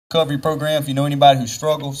recovery program. If you know anybody who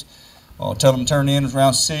struggles, tell them to turn in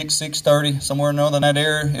around 6:30, somewhere or another in that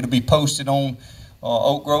area. It'll be posted on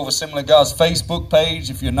Oak Grove Assembly of God's Facebook page.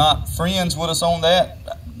 If you're not friends with us on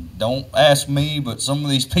that, don't ask me, but some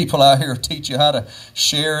of these people out here will teach you how to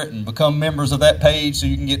share it and become members of that page so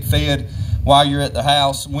you can get fed while you're at the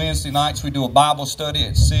house. Wednesday nights we do a Bible study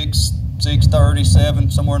at 6:30,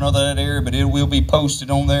 7, somewhere or another in that area, but it will be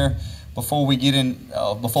posted on there before we get in,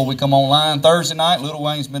 before we come online. Thursday night, Little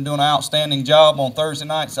Wayne's been doing an outstanding job on Thursday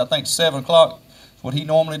nights. I think 7 o'clock is what he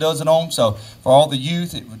normally does it on. So for all the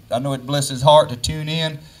youth, I know it blesses his heart to tune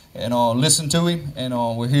in and listen to him.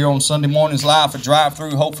 And we're here on Sunday mornings live for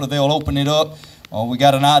drive-through. Hopefully they'll open it up. We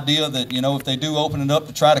got an idea that, if they do open it up,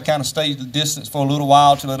 to try to kind of stay the distance for a little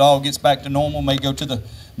while till it all gets back to normal. May go to the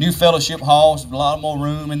new fellowship halls. A lot more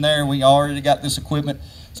room in there. We already got this equipment,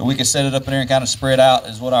 so we can set it up in there and kind of spread out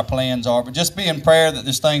is what our plans are. But just be in prayer that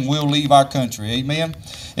this thing will leave our country. Amen.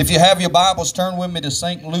 If you have your Bibles, turn with me to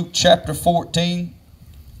St. Luke chapter 14.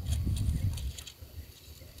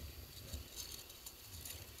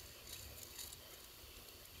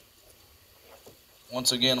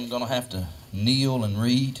 Once again, I'm going to have to kneel and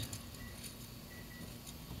read.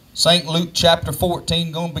 St. Luke chapter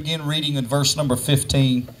 14, going to begin reading in verse number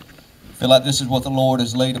 15. I feel like this is what the Lord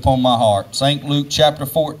has laid upon my heart. St. Luke chapter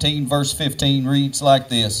 14, verse 15 reads like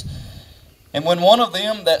this. And when one of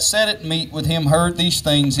them that sat at meat with him heard these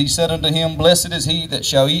things, he said unto him, Blessed is he that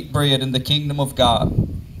shall eat bread in the kingdom of God.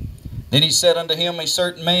 Then he said unto him, A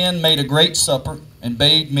certain man made a great supper, and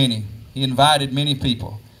bade many. He invited many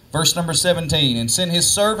people. Verse number 17, and sent his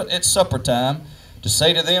servant at supper time to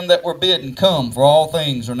say to them that were bidden, Come, for all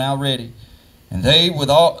things are now ready. And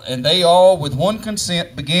they all with one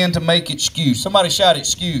consent began to make excuse. Somebody shout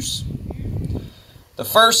excuse. The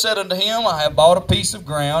first said unto him, I have bought a piece of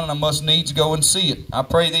ground, and I must needs go and see it. I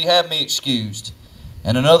pray thee have me excused.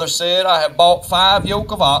 And another said, I have bought 5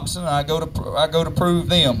 yoke of oxen, and I go to prove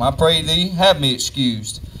them. I pray thee have me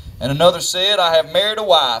excused. And another said, I have married a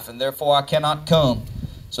wife, and therefore I cannot come.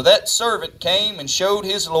 So that servant came and showed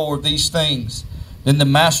his Lord these things. Then the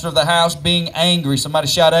master of the house, being angry, somebody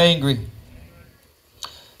shout angry,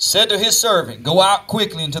 said to his servant, Go out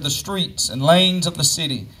quickly into the streets and lanes of the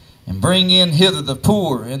city, and bring in hither the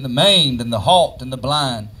poor, and the maimed, and the halt, and the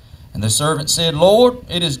blind. And the servant said, Lord,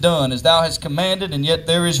 it is done, as thou hast commanded, and yet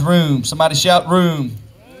there is room. Somebody shout room.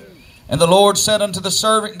 And the Lord said unto the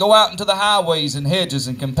servant, Go out into the highways and hedges,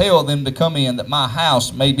 and compel them to come in, that my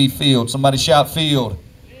house may be filled. Somebody shout filled.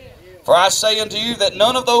 For I say unto you that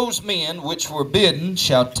none of those men which were bidden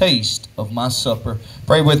shall taste of my supper.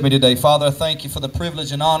 Pray with me today. Father, I thank you for the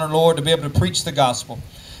privilege and honor, Lord, to be able to preach the gospel.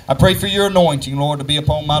 I pray for your anointing, Lord, to be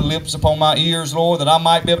upon my lips, upon my ears, Lord, that I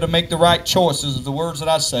might be able to make the right choices of the words that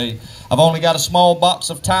I say. I've only got a small box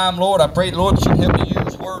of time, Lord. I pray, Lord, that you'd help me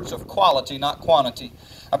use words of quality, not quantity.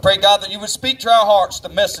 I pray, God, that you would speak to our hearts the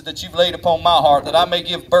message that you've laid upon my heart, that I may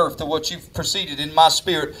give birth to what you've proceeded in my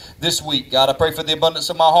spirit this week. God, I pray for the abundance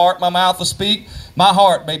of my heart. My mouth will speak. My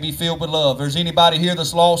heart may be filled with love. If there's anybody here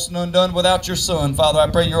that's lost and undone without your Son, Father, I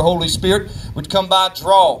pray your Holy Spirit would come by,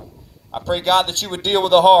 draw. I pray, God, that you would deal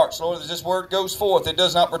with the hearts. Lord, as this word goes forth, it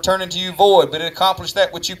does not return unto you void, but it accomplishes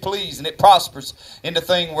that which you please, and it prospers in the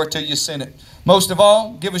thing whereto you send it. Most of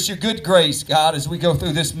all, give us your good grace, God, as we go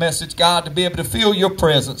through this message, God, to be able to feel your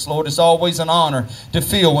presence. Lord, it's always an honor to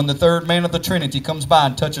feel when the third man of the Trinity comes by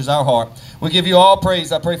and touches our heart. We give you all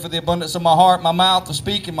praise. I pray for the abundance of my heart, my mouth to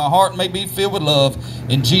speak, and my heart may be filled with love.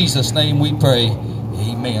 In Jesus' name we pray.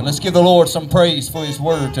 Amen. Let's give the Lord some praise for his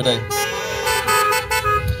word today.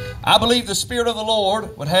 I believe the Spirit of the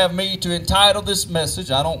Lord would have me to entitle this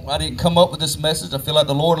message. I didn't come up with this message. I feel like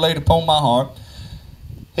the Lord laid upon my heart.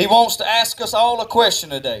 He wants to ask us all a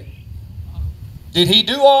question today. Did he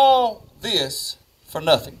do all this for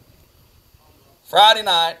nothing? Friday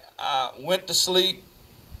night, I went to sleep,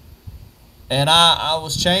 and I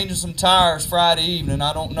was changing some tires Friday evening.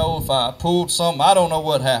 I don't know if I pulled something. I don't know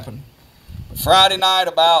what happened. But Friday night,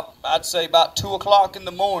 I'd say about 2 o'clock in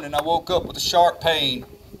the morning, I woke up with a sharp pain.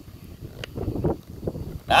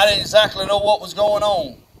 I didn't exactly know what was going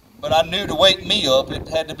on, but I knew to wake me up it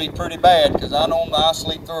had to be pretty bad, because I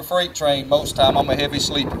sleep through a freight train most of the time. I'm a heavy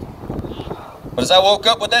sleeper. But as I woke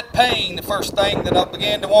up with that pain, the first thing that I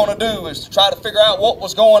began to want to do is to try to figure out what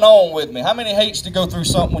was going on with me. How many hates to go through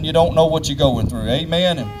something when you don't know what you're going through?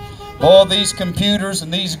 Amen. And boy, these computers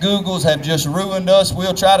and these Googles have just ruined us.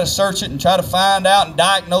 We'll try to search it and try to find out and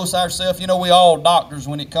diagnose ourselves. You know, we all doctors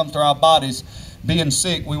when it comes to our bodies being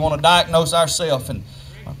sick. We want to diagnose ourselves. And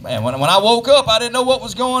man, when I woke up, I didn't know what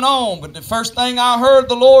was going on. But the first thing I heard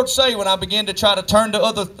the Lord say when I began to try to turn to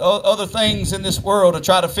other things in this world to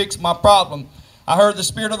try to fix my problem I heard the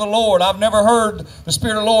Spirit of the Lord. I've never heard the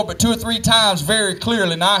Spirit of the Lord but 2 or 3 times very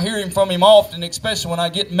clearly. And I hear Him from Him often, especially when I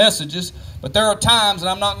get messages. But there are times, and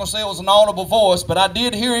I'm not going to say it was an audible voice, but I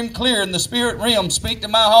did hear Him clear in the Spirit realm speak to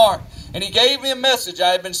my heart. And He gave me a message. I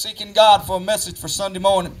had been seeking God for a message for Sunday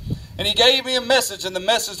morning. And He gave me a message, and the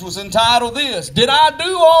message was entitled this: Did I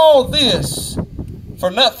do all this for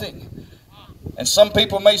nothing? And some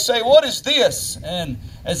people may say, what is this? And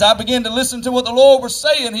as I began to listen to what the Lord was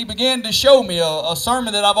saying, He began to show me a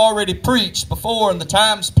sermon that I've already preached before in the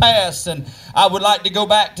times past. And I would like to go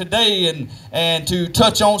back today and to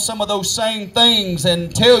touch on some of those same things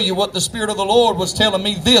and tell you what the Spirit of the Lord was telling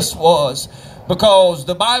me this was. Because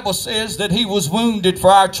the Bible says that He was wounded for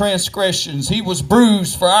our transgressions. He was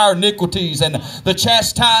bruised for our iniquities. And the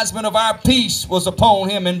chastisement of our peace was upon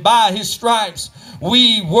Him. And by His stripes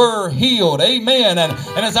we were healed. Amen. And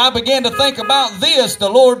as I began to think about this,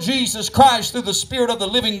 the Lord Jesus Christ, through the Spirit of the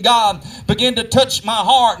living God, began to touch my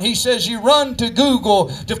heart. He says, you run to Google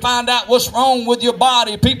to find out what's wrong with your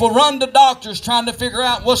body. People run to doctors trying to figure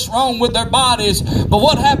out what's wrong with their bodies. But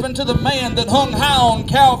what happened to the man that hung high on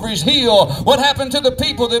Calvary's hill? What happened to the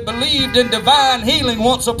people that believed in divine healing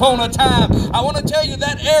once upon a time? I want to tell you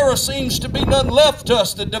that era seems to be none left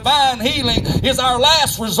us. The divine healing is our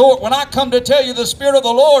last resort. When I come to tell you, the Spirit of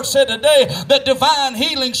the Lord said today that divine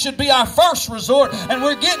healing should be our first resort. And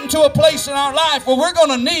we're getting to a place in our life where we're going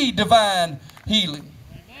to need divine healing.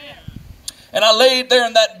 And I laid there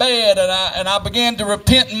in that bed and I began to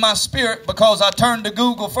repent in my spirit because I turned to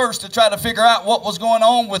Google first to try to figure out what was going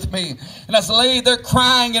on with me. And as I laid there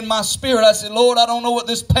crying in my spirit, I said, Lord, I don't know what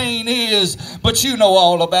this pain is, but you know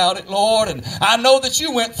all about it, Lord. And I know that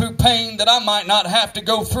you went through pain that I might not have to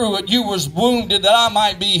go through it. You was wounded that I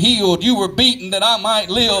might be healed. You were beaten that I might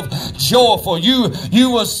live joyful. You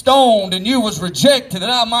was stoned and you was rejected that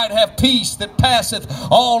I might have peace that passeth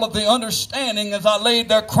all of the understanding. As I laid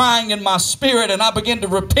there crying in my spirit, and I began to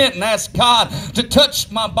repent and ask God to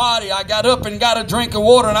touch my body. I got up and got a drink of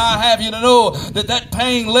water, and I have you to know that that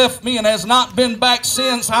pain left me and has not been back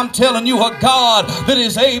since. I'm telling you, a God that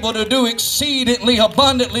is able to do exceedingly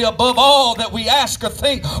abundantly above all that we ask or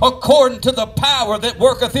think, according to the power that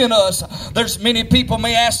worketh in us. There's many people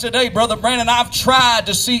may ask today, Brother Brandon, I've tried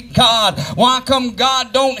to seek God. Why come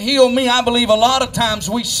God don't heal me? I believe a lot of times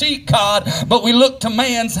we seek God, but we look to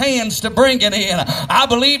man's hands to bring it in. I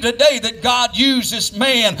believe today that God uses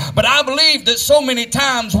man, but I believe that so many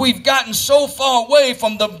times we've gotten so far away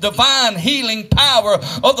from the divine healing power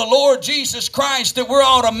of the Lord Jesus Christ that we're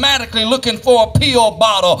automatically looking for a pill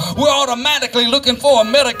bottle. We're automatically looking for a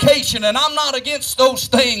medication, and I'm not against those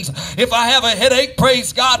things. If I have a headache,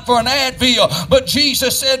 praise God for an Advil. But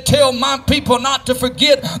Jesus said, tell my people not to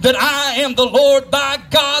forget that I am the Lord thy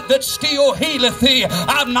God that still healeth thee.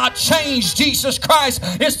 I've not changed. Jesus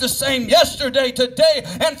Christ is the same yesterday, today,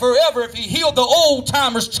 and forever. If He healed the old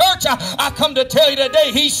timers, church, I come to tell you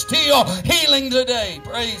today, He's still healing today.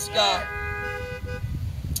 Praise God.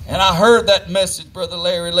 And I heard that message Brother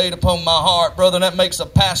Larry laid upon my heart. Brother, that makes a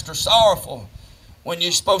pastor sorrowful. When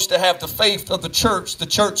you're supposed to have the faith of the church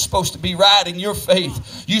is supposed to be riding your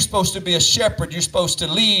faith. You're supposed to be a shepherd. You're supposed to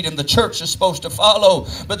lead, and the church is supposed to follow.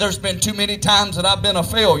 But there's been too many times that I've been a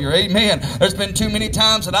failure. Amen. There's been too many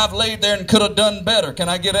times that I've laid there and could have done better. Can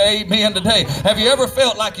I get an amen today? Have you ever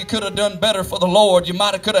felt like you could have done better for the Lord? You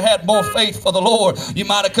might have could have had more faith for the Lord. You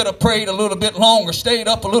might have could have prayed a little bit longer, stayed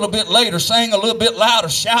up a little bit later, sang a little bit louder,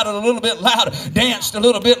 shouted a little bit louder, danced a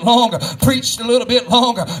little bit longer, preached a little bit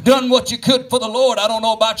longer, done what you could for the Lord. I don't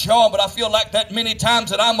know about y'all, but I feel like that many times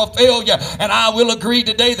that I'm a failure, and I will agree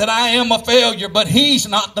today that I am a failure, but He's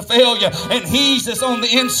not the failure, and He's that's on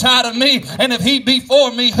the inside of me, and if He be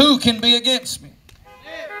for me, who can be against me?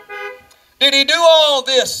 Did He do all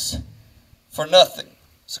this for nothing?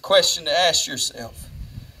 It's a question to ask yourself.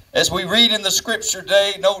 As we read in the Scripture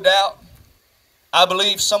today, no doubt, I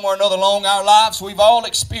believe somewhere or another along our lives, we've all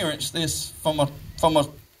experienced this from a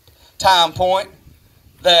time point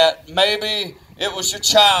that maybe it was your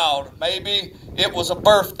child. Maybe it was a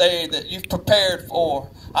birthday that you've prepared for.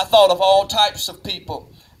 I thought of all types of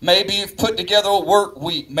people. Maybe you've put together a work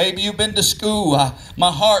week. Maybe you've been to school.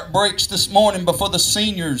 My heart breaks this morning before the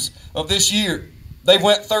seniors of this year. They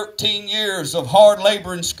went 13 years of hard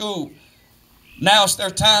labor in school. Now it's their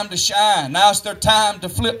time to shine. Now it's their time to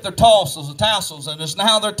flip their tassels. And it's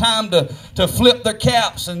now their time to flip their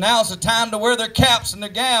caps. And now's the time to wear their caps and their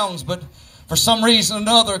gowns. But For some reason or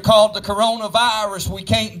another, called the coronavirus, we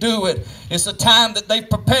can't do it. It's a time that they've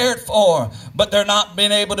prepared for, but they're not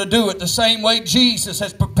being able to do it the same way Jesus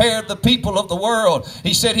has prepared the people of the world.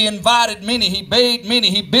 He said he invited many, he bade many,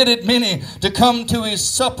 he bidded many to come to his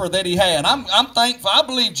supper that he had. I'm thankful. I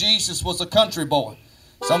believe Jesus was a country boy.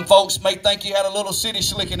 Some folks may think he had a little city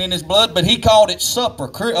slicking in his blood, but he called it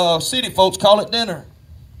supper. City folks call it dinner.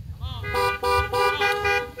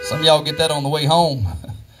 Some of y'all get that on the way home.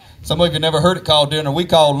 Some of you never heard it called dinner. We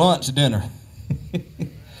call lunch dinner.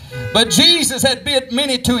 But Jesus had bid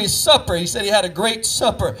many to his supper. He said he had a great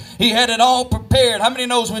supper. He had it all prepared. How many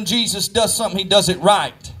knows when Jesus does something, he does it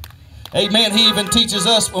right? Amen. He even teaches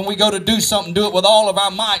us when we go to do something, do it with all of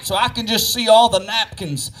our might. So I can just see all the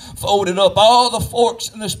napkins folded up, all the forks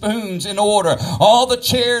and the spoons in order. All the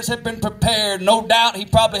chairs have been prepared. No doubt he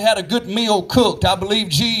probably had a good meal cooked. I believe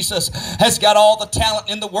Jesus has got all the talent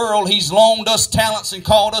in the world. He's loaned us talents and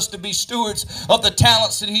called us to be stewards of the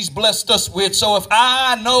talents that he's blessed us with. So if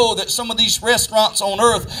I know that some of these restaurants on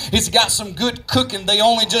earth has got some good cooking, they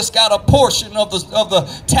only just got a portion of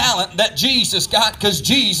the talent that Jesus got, because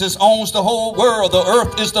Jesus owns the whole world. The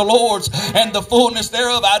earth is the Lord's and the fullness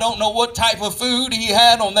thereof. I don't know what type of food he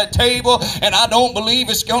had on that table, and I don't believe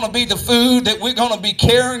it's going to be the food that we're going to be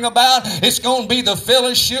caring about. It's going to be the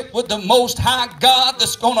fellowship with the Most High God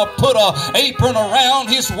that's going to put an apron around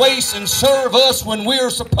his waist and serve us when we're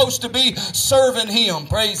supposed to be serving him.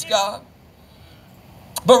 Praise God.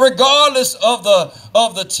 But regardless of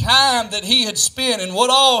the time that he had spent and what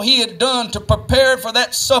all he had done to prepare for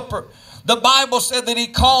that supper, the Bible said that he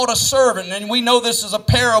called a servant, and we know this is a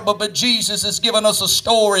parable, but Jesus has given us a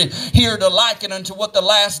story here to liken unto what the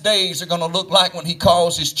last days are going to look like when he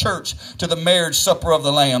calls his church to the marriage supper of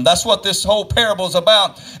the Lamb. That's what this whole parable is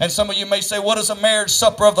about. And some of you may say, what is a marriage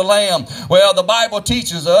supper of the Lamb? Well, the Bible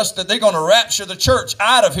teaches us that they're going to rapture the church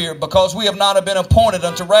out of here because we have not been appointed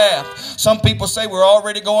unto wrath. Some people say we're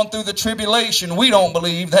already going through the tribulation. We don't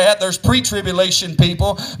believe that. There's pre-tribulation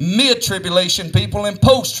people, mid-tribulation people, and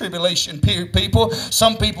post-tribulation people.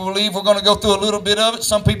 Some people believe we're going to go through a little bit of it.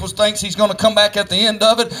 Some people think he's going to come back at the end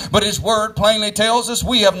of it. But his word plainly tells us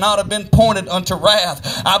we have not been appointed unto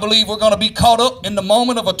wrath. I believe we're going to be caught up in the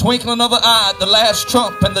moment of a twinkling of an eye, the last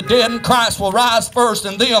trump, and the dead in Christ will rise first,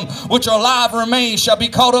 and them which are alive remain shall be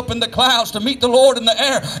caught up in the clouds to meet the Lord in the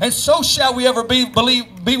air. And so shall we ever be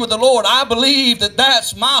with the Lord. I believe that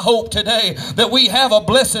that's my hope today, that we have a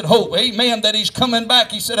blessed hope. Amen. That he's coming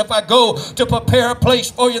back. He said, if I go to prepare a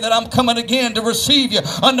place for you, that I'm coming again to receive you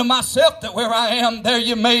unto myself, that where I am, there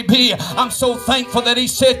you may be. I'm so thankful that he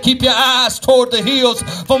said, keep your eyes toward the hills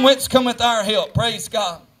from whence cometh our help. Praise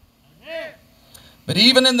God. But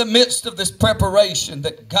even in the midst of this preparation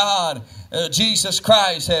that God, Jesus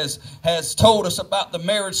Christ has told us about the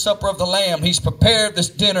marriage supper of the Lamb, he's prepared this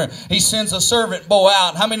dinner. He sends a servant boy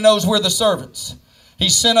out. How many knows we're the servants? He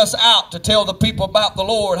sent us out to tell the people about the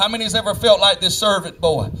Lord. How many has ever felt like this servant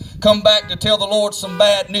boy? Come back to tell the Lord some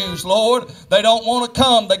bad news. Lord, they don't want to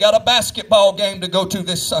come. They got a basketball game to go to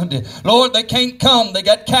this Sunday. Lord, they can't come. They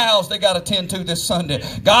got cows they got to tend to this Sunday.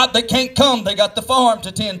 God, they can't come. They got the farm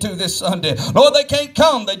to tend to this Sunday. Lord, they can't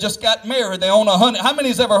come. They just got married. They own 100. How many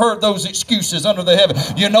has ever heard those excuses under the heaven?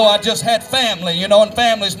 You know, I just had family. You know, and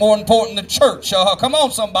family is more important than church. Come on,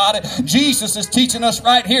 somebody. Jesus is teaching us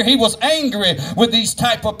right here. He was angry with these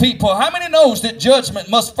type of people. How many knows that judgment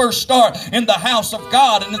must first start in the house of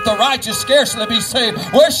God, and that the righteous scarcely be saved?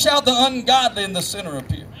 Where shall the ungodly and the sinner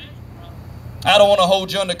appear? I don't want to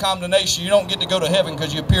hold you under condemnation. You don't get to go to heaven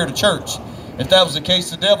because you appear to church. If that was the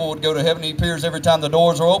case, the devil would go to heaven. He appears every time the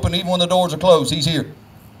doors are open, even when the doors are closed. He's here.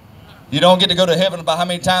 You don't get to go to heaven by how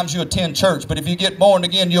many times you attend church. But if you get born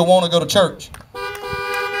again, you'll want to go to church.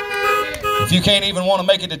 If you can't even want to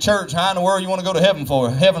make it to church, how in the world you want to go to heaven for?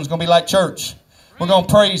 Heaven's going to be like church. We're going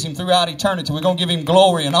to praise him throughout eternity. We're going to give him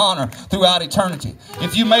glory and honor throughout eternity.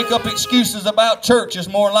 If you make up excuses about church, it's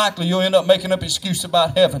more likely you'll end up making up excuses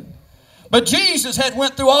about heaven. But Jesus had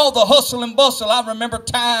went through all the hustle and bustle. I remember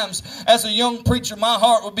times as a young preacher, my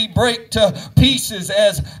heart would be break to pieces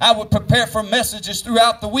as I would prepare for messages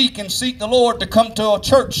throughout the week and seek the Lord to come to a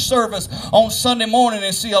church service on Sunday morning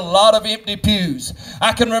and see a lot of empty pews.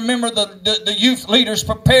 I can remember the youth leaders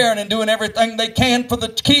preparing and doing everything they can for the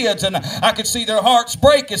kids, and I could see their hearts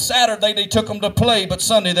break as Saturday they took them to play, but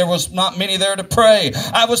Sunday there was not many there to pray.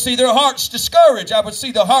 I would see their hearts discouraged. I would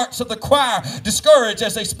see the hearts of the choir discouraged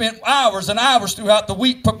as they spent hours hours and hours throughout the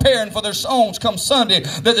week preparing for their songs come Sunday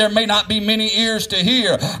that there may not be many ears to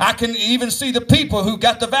hear. I can even see the people who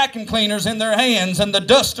got the vacuum cleaners in their hands and the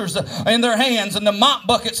dusters in their hands and the mop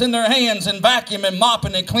buckets in their hands and vacuum and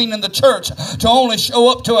mopping and cleaning the church to only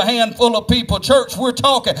show up to a handful of people. Church, we're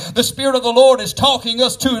talking. The Spirit of the Lord is talking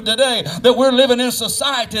us to today that we're living in a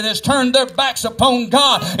society that's turned their backs upon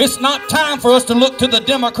God. It's not time for us to look to the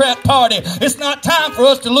Democrat Party. It's not time for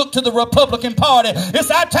us to look to the Republican Party.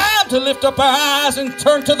 It's our time to lift up our eyes and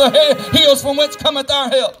turn to the hills from whence cometh our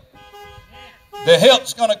help. The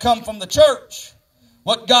help's going to come from the church.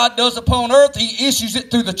 What God does upon earth, He issues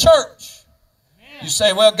it through the church. You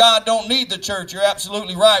say, well, God don't need the church. You're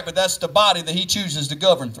absolutely right, but that's the body that He chooses to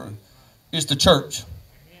govern through, is the church.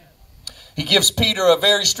 He gives Peter a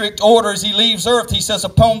very strict order as he leaves earth. He says,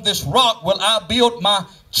 upon this rock will I build my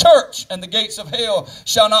church, and the gates of hell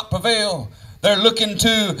shall not prevail. They're looking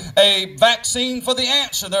to a vaccine for the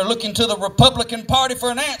answer. They're looking to the Republican Party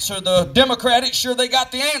for an answer. The Democratic, sure, they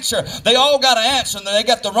got the answer. They all got an answer, and they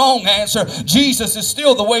got the wrong answer. Jesus is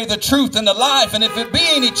still the way, the truth, and the life. And if it be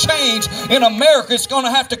any change in America, it's going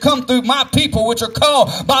to have to come through my people, which are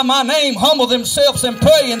called by my name, humble themselves and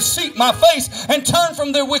pray and seek my face and turn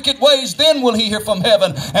from their wicked ways. Then will He hear from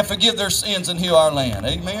heaven and forgive their sins and heal our land.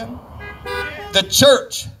 Amen. The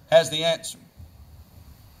church has the answer.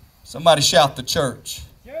 Somebody shout, the church.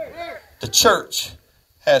 The church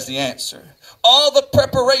has the answer. All the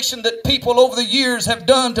preparation that people over the years have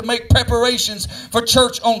done to make preparations for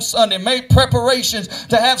church on Sunday, made preparations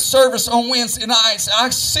to have service on Wednesday nights.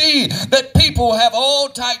 I see that people have all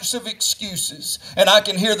types of excuses. And I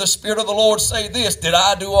can hear the Spirit of the Lord say this, did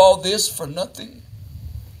I do all this for nothing?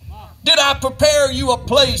 Did I prepare you a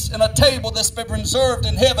place and a table that's been reserved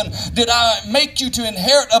in heaven? Did I make you to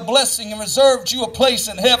inherit a blessing and reserved you a place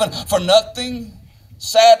in heaven for nothing?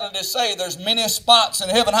 Sadly to say, there's many spots in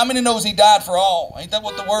heaven. How many knows He died for all? Ain't that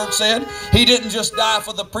what the Word said? He didn't just die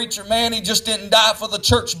for the preacher man. He just didn't die for the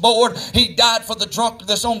church board. He died for the drunk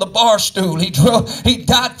that's on the bar stool. He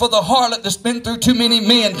died for the harlot that's been through too many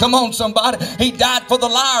men. Come on, somebody. He died for the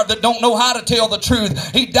liar that don't know how to tell the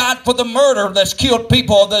truth. He died for the murderer that's killed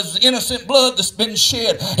people. There's innocent blood that's been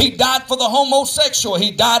shed. He died for the homosexual. He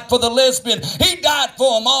died for the lesbian. He died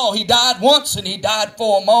for them all. He died once and He died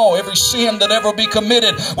for them all. Every sin that ever be committed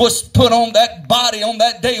was put on that body on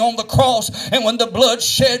that day on the cross. And when the blood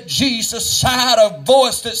shed, Jesus sighed a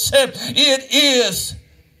voice that said, it is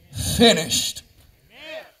finished.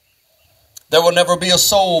 There will never be a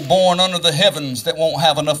soul born under the heavens that won't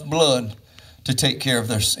have enough blood to take care of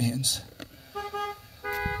their sins.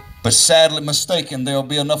 But sadly mistaken, there'll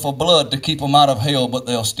be enough of blood to keep them out of hell, but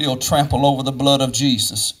they'll still trample over the blood of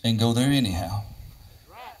Jesus and go there anyhow.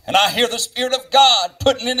 And I hear the Spirit of God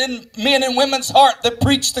putting it in men and women's heart that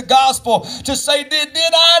preach the gospel to say, did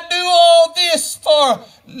I do all this for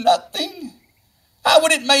nothing? How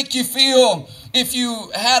would it make you feel if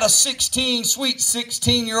you had a sweet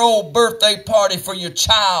 16-year-old birthday party for your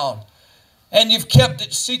child and you've kept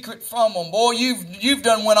it secret from them? Boy, you've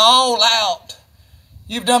done went all out.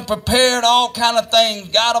 You've done prepared all kind of things,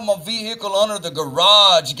 got them a vehicle under the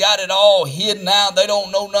garage, got it all hidden out. They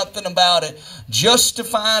don't know nothing about it, just to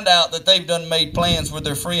find out that they've done made plans with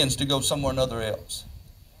their friends to go somewhere another else.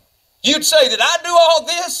 You'd say, did I do all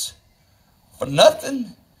this for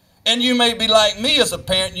nothing? And you may be like me as a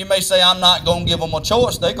parent. You may say, I'm not going to give them a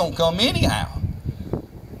choice. They're going to come anyhow.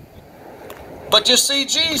 But you see,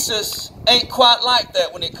 Jesus ain't quite like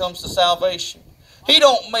that when it comes to salvation. He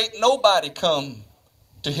don't make nobody come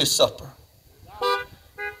to His supper.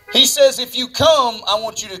 He says, if you come, I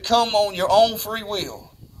want you to come on your own free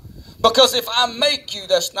will. Because if I make you,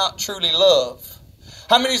 that's not truly love.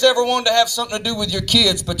 How many's ever wanted to have something to do with your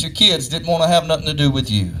kids, but your kids didn't want to have nothing to do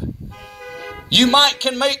with you? You might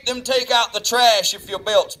can make them take out the trash if your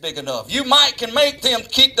belt's big enough. You might can make them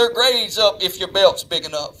keep their grades up if your belt's big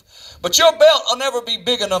enough. But your belt will never be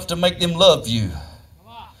big enough to make them love you.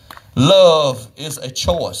 Love is a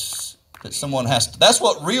choice that someone has to. That's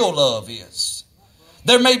what real love is.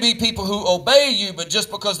 There may be people who obey you, but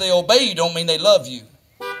just because they obey you don't mean they love you.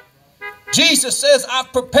 Jesus says,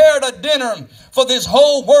 I've prepared a dinner for this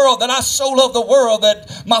whole world, that I so love the world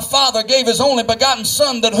that my Father gave His only begotten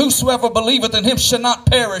Son, that whosoever believeth in Him shall not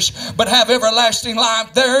perish, but have everlasting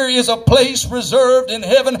life. There is a place reserved in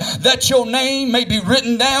heaven that your name may be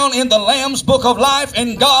written down in the Lamb's book of life.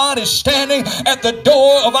 And God is standing at the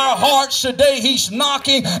door of our hearts today. He's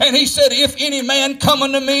knocking, and He said, if any man come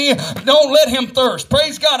unto me, don't let him thirst.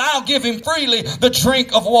 Praise God, I'll give him freely the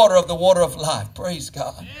drink of water, of the water of life. Praise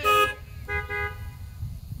God.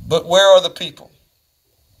 But where are the people?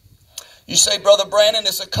 You say, Brother Brandon,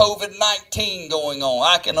 it's a COVID-19 going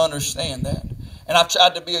on. I can understand that. And I've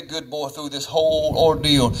tried to be a good boy through this whole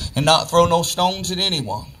ordeal and not throw no stones at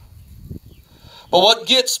anyone. But what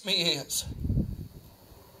gets me is,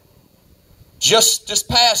 just this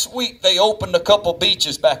past week, they opened a couple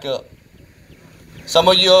beaches back up. Some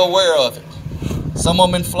of you are aware of it. Some of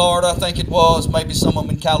them in Florida, I think it was. Maybe some of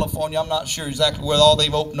them in California. I'm not sure exactly where all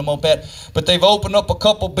they've opened them up at. But they've opened up a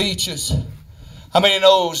couple beaches. How many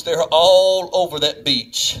knows they're all over that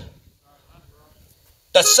beach?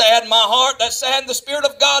 That's sad in my heart. That's sad in the Spirit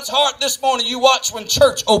of God's heart this morning. You watch when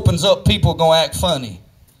church opens up, people are going to act funny.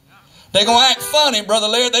 They're going to act funny, Brother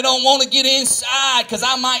Larry. They don't want to get inside because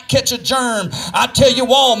I might catch a germ. I tell you,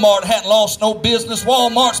 Walmart hadn't lost no business.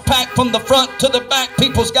 Walmart's packed from the front to the back.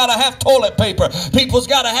 People's got to have toilet paper. People's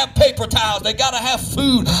got to have paper towels. They got to have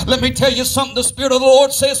food. Let me tell you something. The Spirit of the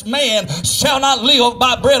Lord says, man shall not live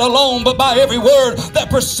by bread alone, but by every word that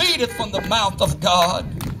proceedeth from the mouth of God.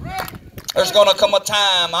 There's going to come a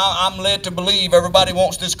time, I'm led to believe everybody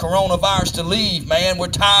wants this coronavirus to leave, man. We're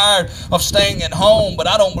tired of staying at home, but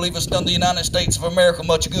I don't believe it's done the United States of America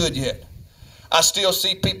much good yet. I still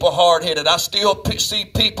see people hard-headed. I still see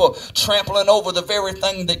people trampling over the very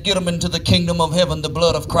thing that get them into the kingdom of heaven, the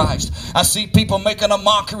blood of Christ. I see people making a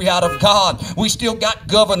mockery out of God. We still got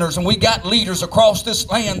governors and we got leaders across this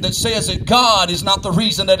land that says that God is not the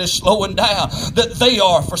reason that is slowing down, that they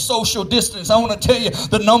are for social distance. I want to tell you,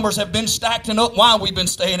 the numbers have been stacking up while we've been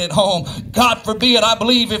staying at home. God forbid, I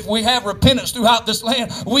believe if we have repentance throughout this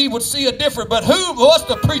land, we would see a difference. But what's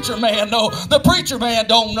the preacher man know? The preacher man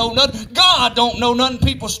don't know nothing. God don't know nothing.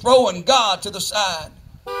 People's throwing God to the side.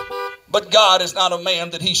 But God is not a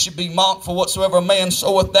man that he should be mocked. For whatsoever a man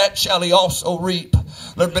soweth, that shall he also reap.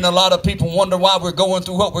 There have been a lot of people wonder why we're going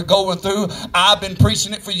through what we're going through. I've been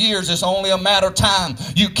preaching it for years. It's only a matter of time.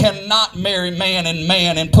 You cannot marry man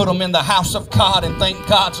and put them in the house of God and think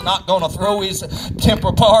God's not going to throw his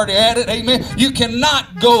temper party at it. Amen. You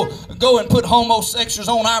cannot go and put homosexuals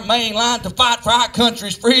on our main line to fight for our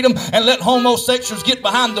country's freedom and let homosexuals get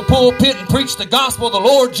behind the pulpit and preach the gospel of the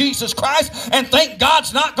Lord Jesus Christ and think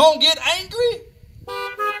God's not going to get angry.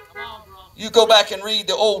 You go back and read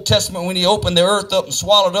the Old Testament when he opened the earth up and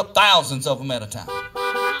swallowed up thousands of them at a time.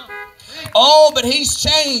 Oh, but he's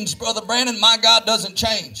changed, Brother Brandon. My God doesn't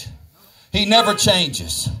change. He never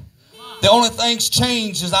changes. The only thing's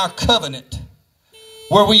changed is our covenant.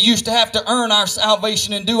 Where we used to have to earn our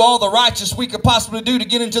salvation and do all the righteous we could possibly do to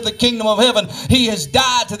get into the kingdom of heaven. He has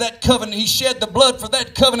died to that covenant. He shed the blood for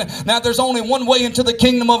that covenant. Now there's only one way into the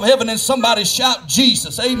kingdom of heaven, and somebody shout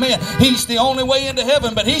Jesus. Amen. He's the only way into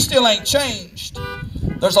heaven, but he still ain't changed.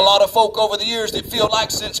 There's a lot of folk over the years that feel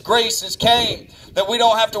like since grace has came that we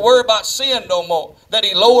don't have to worry about sin no more, that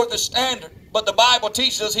he lowered the standard. But the Bible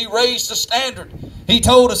teaches us he raised the standard. He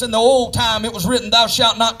told us in the old time it was written, thou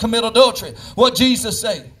shalt not commit adultery. What Jesus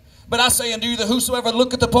say? But I say unto you that whosoever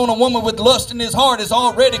looketh upon a woman with lust in his heart has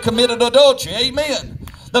already committed adultery. Amen.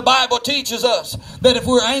 The Bible teaches us that if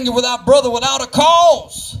we're angry with our brother without a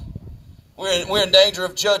cause, we're in danger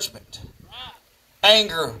of judgment.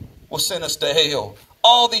 Anger will send us to hell.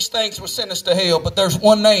 All these things will send us to hell, but there's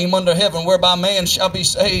one name under heaven whereby man shall be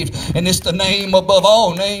saved, and it's the name above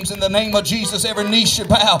all names. In the name of Jesus, every knee should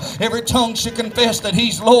bow, every tongue should confess that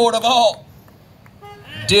he's Lord of all.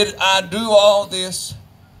 Did I do all this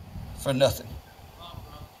for nothing?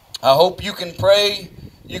 I hope you can pray,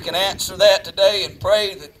 you can answer that today and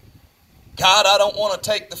pray that, God, I don't want to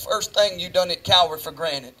take the first thing you done at Calvary for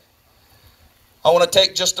granted. I want to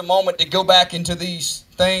take just a moment to go back into these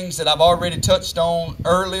things that I've already touched on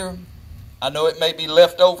earlier. I know it may be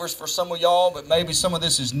leftovers for some of y'all, but maybe some of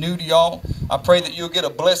this is new to y'all. I pray that you'll get a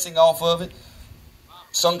blessing off of it.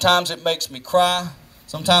 Sometimes it makes me cry.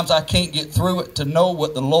 Sometimes I can't get through it to know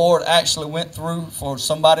what the Lord actually went through for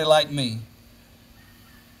somebody like me.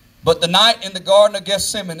 But the night in the Garden of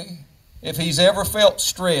Gethsemane, if he's ever felt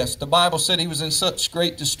stress, the Bible said he was in such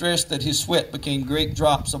great distress that his sweat became great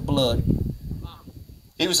drops of blood.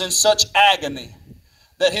 He was in such agony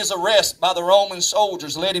that his arrest by the Roman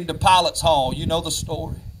soldiers led him to Pilate's hall. You know the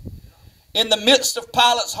story. In the midst of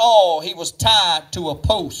Pilate's hall, he was tied to a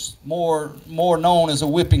post, more known as a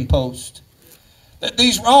whipping post. That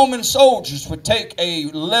these Roman soldiers would take a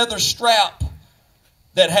leather strap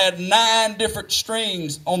that had 9 different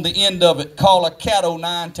strings on the end of it, called a cat o'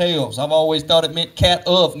 nine tails. I've always thought it meant cat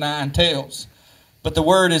of 9 tails. But the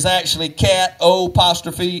word is actually cat o'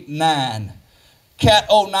 apostrophe 9. Cat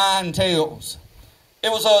o' nine tails.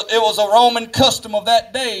 It was a Roman custom of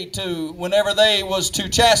that day to, whenever they was to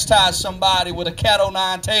chastise somebody with a cat o'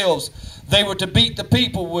 nine tails, they were to beat the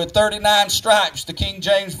people with 39 stripes. The King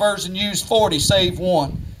James Version used 40, save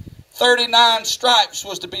one. 39 stripes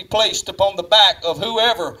was to be placed upon the back of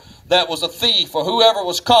whoever that was a thief or whoever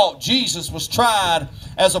was caught. Jesus was tried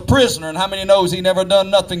as a prisoner, and how many knows he never done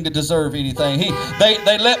nothing to deserve anything?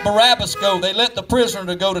 They let Barabbas go. They let the prisoner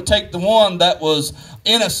to go to take the one that was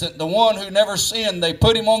innocent, the one who never sinned. They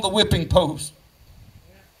put him on the whipping post.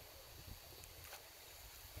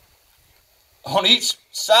 On each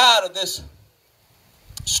side of this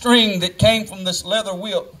string that came from this leather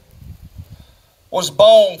whip was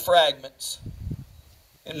bone fragments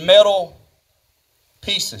and metal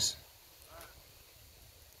pieces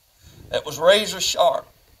that was razor sharp.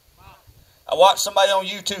 I watched somebody on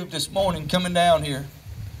YouTube this morning coming down here.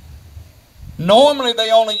 Normally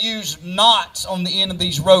they only use knots on the end of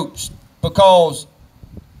these ropes because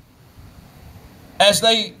as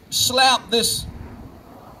they slap this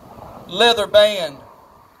leather band,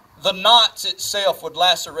 the knots itself would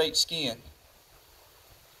lacerate skin.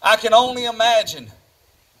 I can only imagine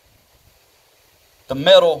the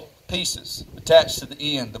metal pieces attached to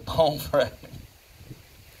the end, the bone fragment.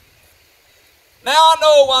 Now I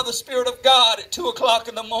know why the Spirit of God at 2 o'clock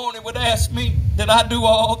in the morning would ask me, did I do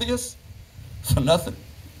all this for nothing?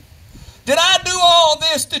 Did I do all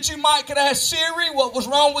this that you might could ask Siri what was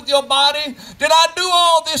wrong with your body? Did I do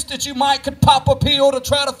all this that you might could pop a pill to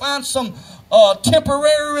try to find some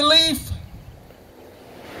temporary relief?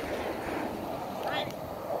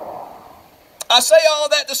 I say all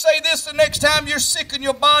that to say this: the next time you're sick in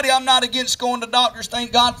your body, I'm not against going to doctors.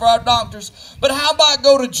 Thank God for our doctors. But how about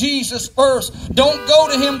go to Jesus first? Don't go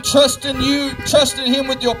to Him trusting Him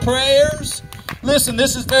with your prayers. Listen,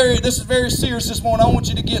 this is very serious this morning. I want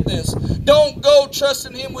you to get this. Don't go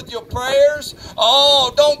trusting Him with your prayers.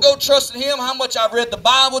 Oh, don't go trusting Him how much I've read the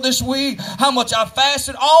Bible this week, how much I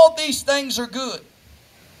fasted. All these things are good.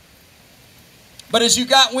 But as you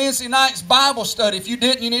got Wednesday night's Bible study, if you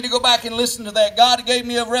didn't, you need to go back and listen to that. God gave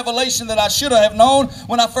me a revelation that I should have known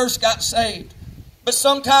when I first got saved. But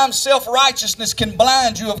sometimes self-righteousness can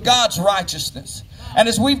blind you of God's righteousness. And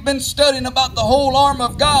as we've been studying about the whole armor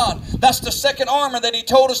of God, that's the second armor that He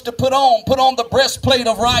told us to put on. Put on the breastplate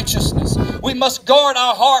of righteousness. We must guard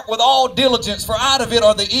our heart with all diligence, for out of it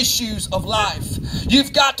are the issues of life.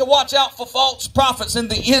 You've got to watch out for false prophets in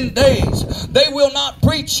the end days. They will not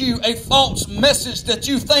preach you a false message that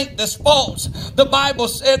you think is false. The Bible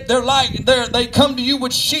said they come to you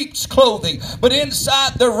with sheep's clothing, but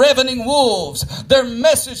inside they're ravening wolves. Their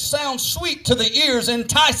message sounds sweet to the ears,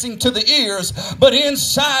 enticing to the ears, but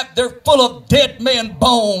inside they're full of dead men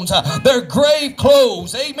bones. They're grave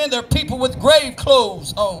clothes. Amen. They're people with grave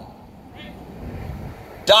clothes on.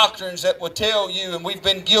 Doctrines that will tell you, and we've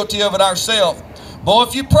been guilty of it ourselves, boy,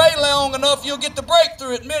 if you pray long enough, you'll get the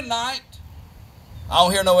breakthrough at midnight. I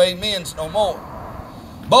don't hear no amens no more.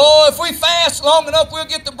 Boy, if we fast long enough, we'll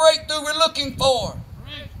get the breakthrough we're looking for.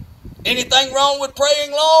 Anything wrong with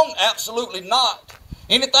praying long? Absolutely not.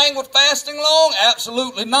 Anything with fasting long?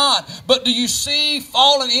 Absolutely not. But do you see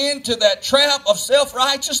falling into that trap of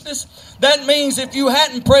self-righteousness? That means if you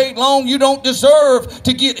hadn't prayed long, you don't deserve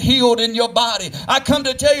to get healed in your body. I come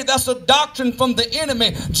to tell you that's a doctrine from the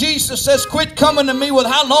enemy. Jesus says, quit coming to me with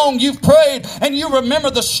how long you've prayed, and you remember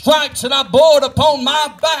the stripes that I bore upon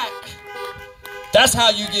my back. That's how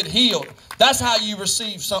you get healed. That's how you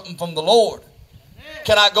receive something from the Lord.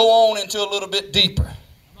 Can I go on into a little bit deeper?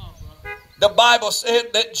 The Bible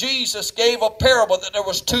said that Jesus gave a parable that there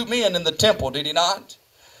was 2 men in the temple, did He not?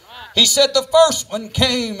 He said the first one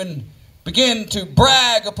came and began to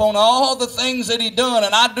brag upon all the things that he done.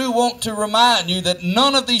 And I do want to remind you that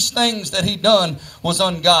none of these things that he done was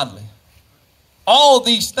ungodly. All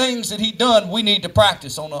these things that he done, we need to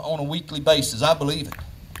practice on a weekly basis. I believe it.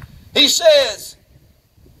 He says,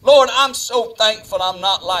 Lord, I'm so thankful I'm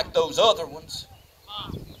not like those other ones.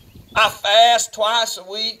 I fast twice a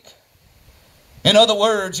week. In other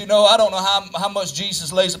words, I don't know how much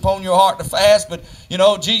Jesus lays upon your heart to fast, but,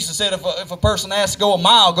 Jesus said if a person asks to go a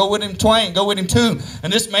mile, go with him twain, go with him 2.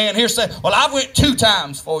 And this man here said, well, I went 2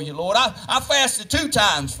 times for you, Lord. I fasted 2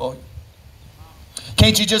 times for you.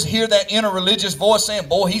 Can't you just hear that inner religious voice saying,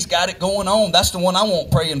 boy, he's got it going on. That's the one I want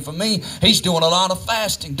praying for me. He's doing a lot of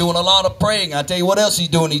fasting, doing a lot of praying. I tell you what else he's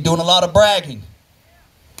doing. He's doing a lot of bragging.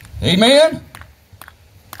 Amen?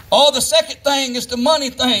 Oh, the second thing is the money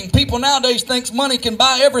thing. People nowadays think money can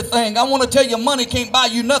buy everything. I want to tell you, money can't buy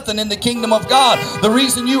you nothing in the kingdom of God. The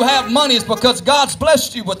reason you have money is because God's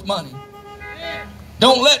blessed you with money.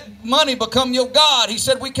 Don't let money become your God. He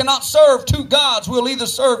said we cannot serve 2 gods. We'll either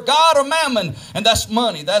serve God or mammon. And that's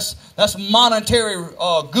money. That's monetary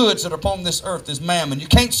goods that are upon this earth is mammon. You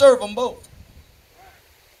can't serve them both.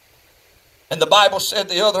 And the Bible said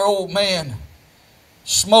the other old man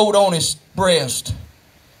smote on his breast.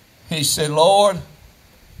 He said, Lord,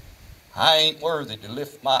 I ain't worthy to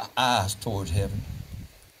lift my eyes towards heaven.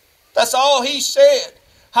 That's all he said.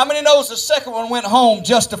 How many knows the second one went home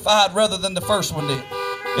justified rather than the first one did?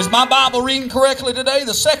 Is my Bible reading correctly today?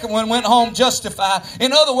 The second one went home justified.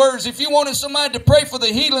 In other words, if you wanted somebody to pray for the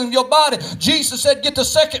healing of your body, Jesus said, get the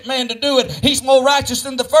second man to do it. He's more righteous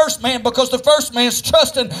than the first man because the first man's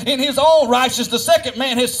trusting in his own righteousness. The second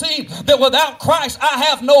man has seen that without Christ, I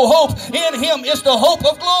have no hope. In him is the hope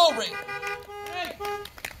of glory.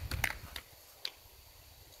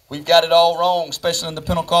 We've got it all wrong, especially in the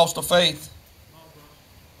Pentecostal faith.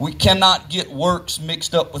 We cannot get works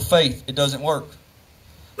mixed up with faith. It doesn't work.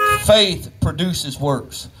 Faith produces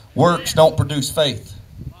works. Works don't produce faith.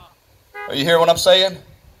 Are you hearing what I'm saying?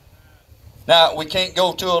 Now, we can't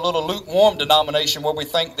go to a little lukewarm denomination where we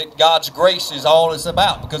think that God's grace is all it's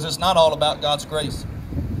about, because it's not all about God's grace.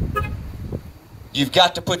 You've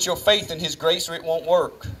got to put your faith in His grace or it won't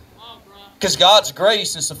work. Because God's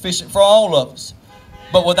grace is sufficient for all of us.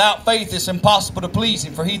 But without faith, it's impossible to please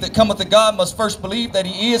Him. For he that cometh to God must first believe that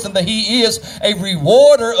He is, and that He is a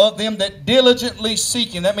rewarder of them that diligently seek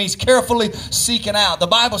Him. That means carefully seeking out. The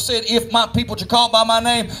Bible said, if my people which are called by my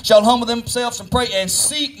name shall humble themselves and pray and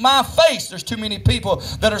seek my face. There's too many people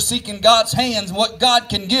that are seeking God's hands, what God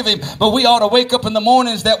can give Him. But we ought to wake up in the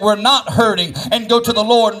mornings that we're not hurting and go to the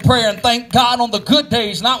Lord in prayer and thank God on the good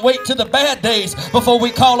days, not wait to the bad days before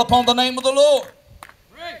we call upon the name of the Lord.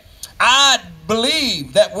 I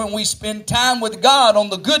believe that when we spend time with God on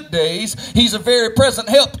the good days, He's a very present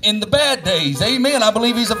help in the bad days. Amen. I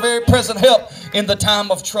believe He's a very present help in the time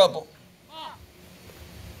of trouble.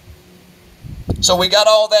 So we got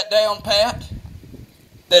all that down pat.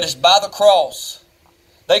 That is by the cross.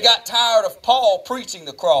 They got tired of Paul preaching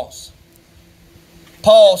the cross.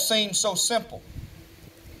 Paul seemed so simple.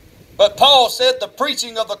 But Paul said the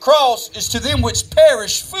preaching of the cross is to them which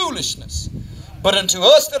perish foolishness. But unto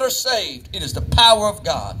us that are saved, it is the power of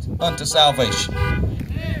God unto salvation.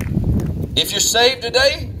 If you're saved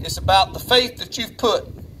today, it's about the faith that you've put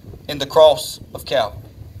in the cross of Calvary.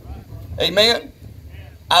 Amen?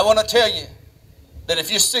 I want to tell you that if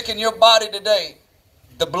you're sick in your body today,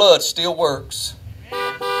 the blood still works.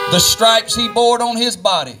 The stripes He bore on His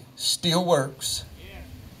body still works.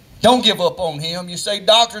 Don't give up on Him. You say,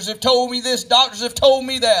 doctors have told me this, doctors have told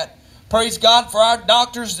me that. Praise God for our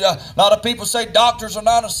doctors. A lot of people say doctors are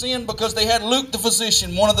not a sin because they had Luke the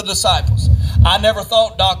physician, one of the disciples. I never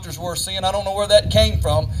thought doctors were a sin. I don't know where that came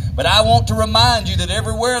from. But I want to remind you that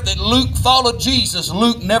everywhere that Luke followed Jesus,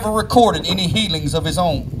 Luke never recorded any healings of his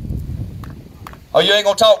own. Oh, you ain't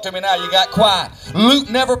going to talk to me now. You got quiet. Luke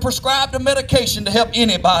never prescribed a medication to help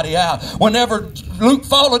anybody out. Whenever Luke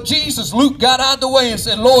followed Jesus, Luke got out of the way and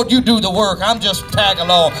said, Lord, you do the work. I'm just tag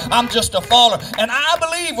along. I'm just a follower. And I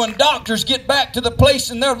believe when doctors get back to the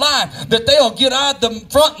place in their life that they'll get out of the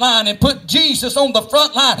front line and put Jesus on the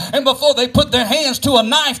front line. And before they put their hands to a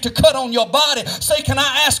knife to cut on your body, say, can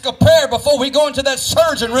I ask a prayer before we go into that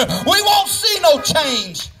surgeon room? We won't see no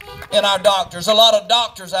change in our doctors. A lot of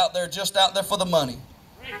doctors out there just out there for the money.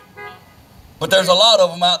 But there's a lot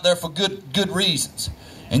of them out there for good reasons.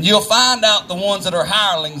 And you'll find out the ones that are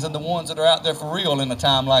hirelings and the ones that are out there for real in a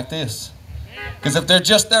time like this. Because if they're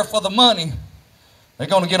just there for the money, they're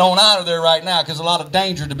going to get on out of there right now, because there's a lot of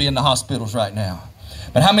danger to be in the hospitals right now.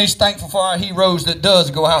 But how many's thankful for our heroes that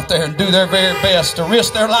does go out there and do their very best to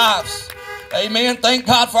risk their lives? Amen. Thank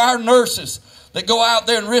God for our nurses that go out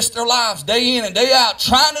there and risk their lives day in and day out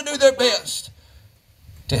trying to do their best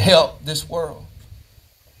to help this world.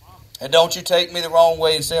 And don't you take me the wrong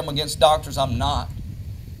way and say I'm against doctors. I'm not.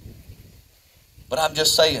 But I'm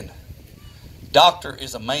just saying, doctor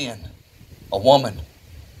is a man, a woman.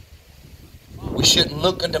 We shouldn't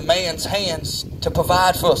look into man's hands to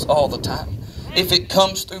provide for us all the time. If it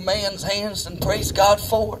comes through man's hands, then praise God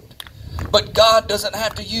for it. But God doesn't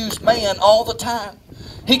have to use man all the time.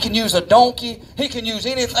 He can use a donkey. He can use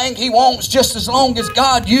anything He wants just as long as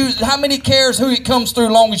God uses it. How many cares who it comes through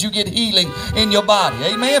as long as you get healing in your body?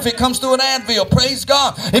 Amen. If it comes through an Advil, praise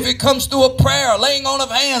God. If it comes through a prayer, laying on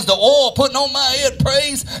of hands, the oil putting on my head,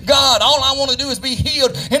 praise God. All I want to do is be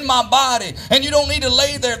healed in my body. And you don't need to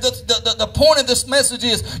lay there. The point of this message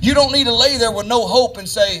is you don't need to lay there with no hope and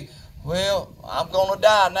say, well, I'm going to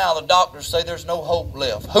die now. The doctors say there's no hope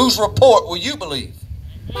left. Whose report will you believe?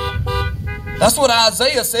 That's what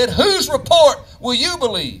Isaiah said. Whose report will you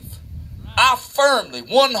believe? I firmly,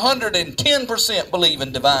 110% believe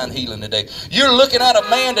in divine healing today. You're looking at a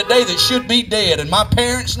man today that should be dead, and my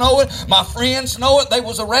parents know it, my friends know it. They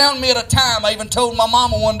was around me at a time. I even told my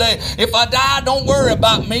mama one day, if I die, don't worry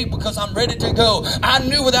about me because I'm ready to go. I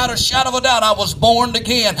knew without a shadow of a doubt I was born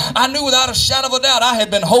again. I knew without a shadow of a doubt I had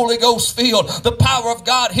been Holy Ghost filled. The power of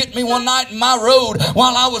God hit me one night in my road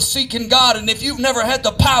while I was seeking God. And if you've never had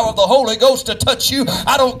the power of the Holy Ghost to touch you,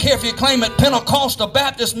 I don't care if you claim it Pentecostal,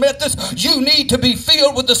 Baptist, Methodist, you need to be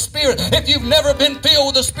filled with the Spirit. If you've never been filled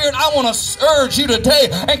with the Spirit, I want to urge you today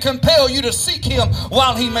and compel you to seek Him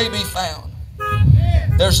while He may be found.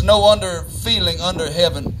 There's no feeling under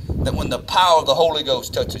heaven that when the power of the Holy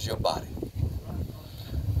Ghost touches your body.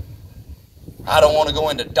 I don't want to go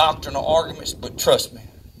into doctrinal arguments, but trust me,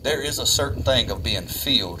 there is a certain thing of being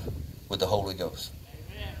filled with the Holy Ghost.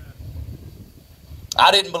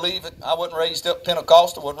 I didn't believe it. I wasn't raised up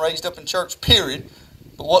Pentecostal, wasn't raised up in church, period.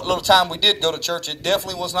 But what little time we did go to church, it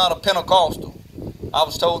definitely was not a Pentecostal. I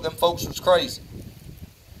was told them folks was crazy.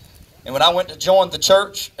 And when I went to join the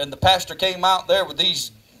church and the pastor came out there with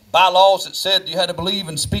these bylaws that said you had to believe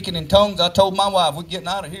in speaking in tongues, I told my wife, we're getting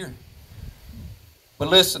out of here. But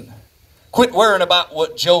listen, quit worrying about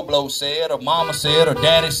what Joe Blow said, or Mama said, or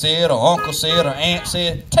Daddy said, or Uncle said, or Aunt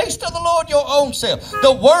said. Taste of the Lord your own self.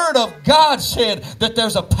 The Word of God said that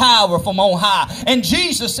there's a power from on high. And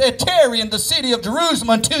Jesus said, tarry in the city of Jerusalem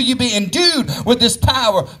until you be endued with this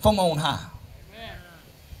power from on high. Amen.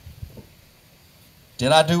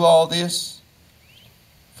 Did I do all this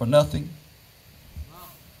for nothing?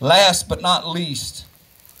 Last but not least,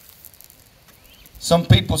 some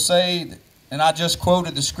people say that, and I just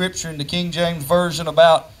quoted the scripture in the King James Version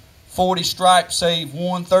about 40 stripes save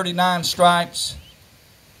one, 39 stripes.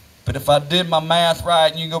 But if I did my math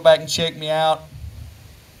right, and you can go back and check me out,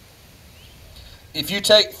 if you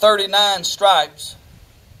take 39 stripes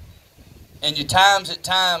and you times it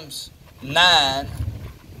times 9,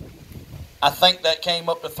 I think that came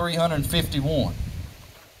up to 351.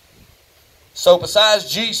 So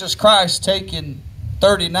besides Jesus Christ taking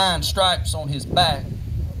 39 stripes on His back,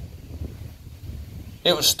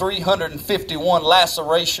 it was 351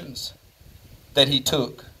 lacerations that He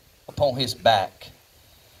took upon His back.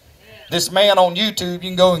 This man on YouTube, you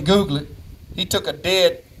can go and Google it. He took a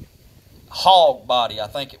dead hog body, I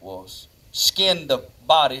think it was. Skinned the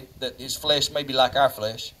body, that his flesh may be like our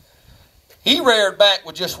flesh. He reared back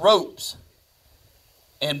with just ropes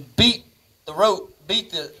and beat the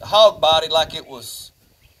hog body like it was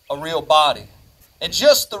a real body. And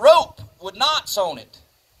just the rope with knots on it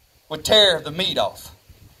would tear the meat off.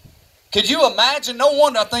 Could you imagine? No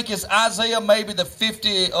wonder, I think it's Isaiah, maybe the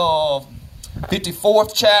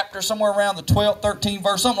 54th chapter, somewhere around the 12th, 13th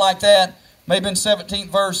verse, something like that, maybe in 17th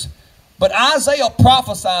verse. But Isaiah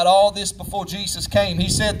prophesied all this before Jesus came. He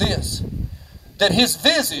said this, that His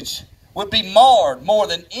visage would be marred more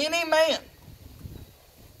than any man.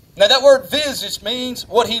 Now that word visage means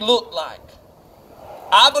what He looked like.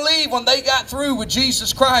 I believe when they got through with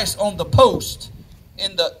Jesus Christ on the post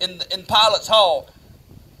in Pilate's hall,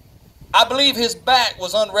 I believe His back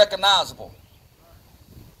was unrecognizable.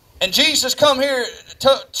 And Jesus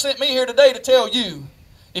sent me here today to tell you,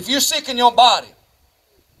 if you're sick in your body,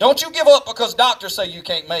 don't you give up because doctors say you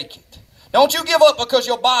can't make it. Don't you give up because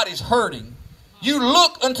your body's hurting. You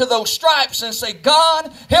look unto those stripes and say,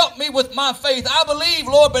 God, help me with my faith. I believe,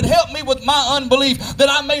 Lord, but help me with my unbelief, that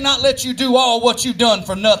I may not let you do all what you've done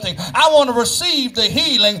for nothing. I want to receive the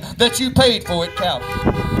healing that you paid for at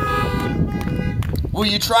Calvary. Will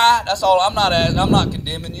you try it? That's all. I'm not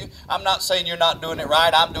condemning you. I'm not saying you're not doing it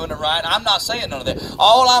right. I'm doing it right. I'm not saying none of that.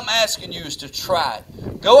 All I'm asking you is to try it.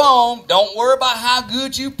 Go on. Don't worry about how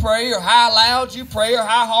good you pray or how loud you pray or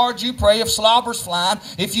how hard you pray. If slobber's flying,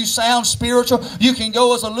 if you sound spiritual, you can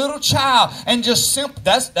go as a little child and just simple.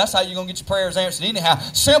 That's how you're going to get your prayers answered anyhow.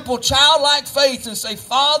 Simple childlike faith and say,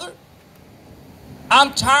 Father,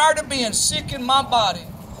 I'm tired of being sick in my body.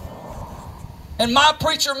 And my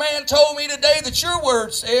preacher man told me today that your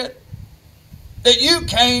word said that you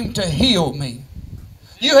came to heal me.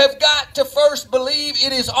 You have got to first believe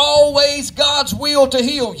it is always God's will to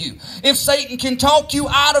heal you. If Satan can talk you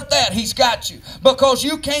out of that, he's got you. Because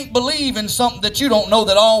you can't believe in something that you don't know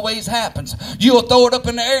that always happens. You'll throw it up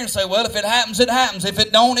in the air and say, well, if it happens, it happens. If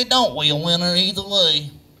it don't, it don't. We'll win her either way.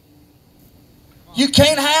 You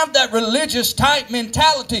can't have that religious type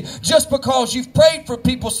mentality just because you've prayed for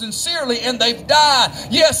people sincerely and they've died.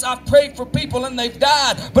 Yes, I've prayed for people and they've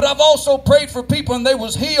died, but I've also prayed for people and they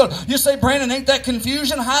was healed. You say, Brandon, ain't that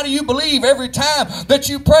confusion? How do you believe every time that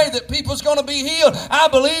you pray that people's going to be healed? I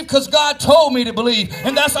believe because God told me to believe,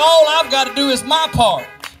 and that's all I've got to do is my part.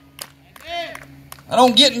 I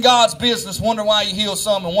don't get in God's business, wonder why He heals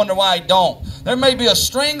some and wonder why He don't. There may be a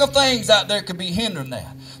string of things out there could be hindering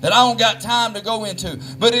that I don't got time to go into.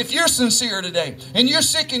 But if you're sincere today and you're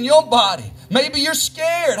sick in your body, maybe you're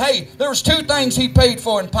scared. Hey, there was 2 things He paid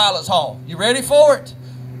for in Pilate's Hall. You ready for it?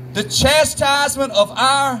 The chastisement of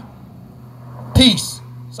our peace.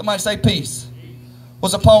 Somebody say peace.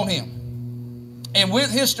 Was upon Him. And with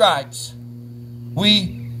His stripes,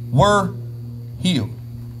 we were healed.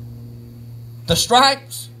 The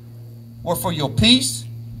stripes were for your peace,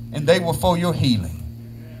 and they were for your healing.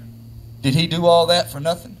 Did He do all that for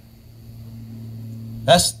nothing?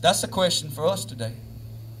 That's a question for us today.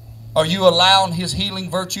 Are you allowing His healing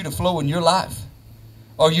virtue to flow in your life?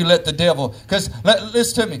 Or you let the devil... Because,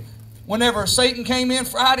 listen to me. Whenever Satan came in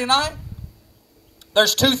Friday night,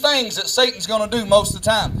 there's 2 things that Satan's going to do most of the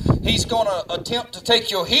time. He's going to attempt to take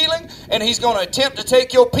your healing, and he's going to attempt to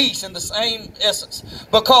take your peace in the same essence.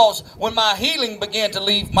 Because when my healing began to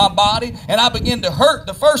leave my body and I began to hurt,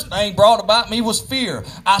 the first thing brought about me was fear.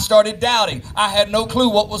 I started doubting. I had no clue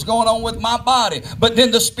what was going on with my body. But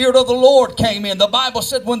then the Spirit of the Lord came in. The Bible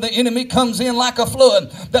said when the enemy comes in like a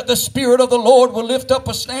flood, that the Spirit of the Lord will lift up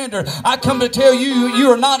a standard. I come to tell you,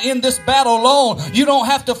 you are not in this battle alone. You don't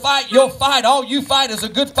have to fight your fight. All you fight is a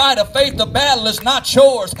good fight of faith. The battle is not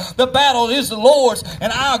yours. The battle is the Lord's.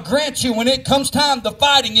 And I'll grant you, when it comes time to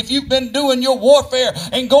fighting, if you've been doing your warfare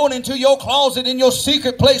and going into your closet in your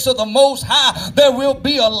secret place of the Most High, there will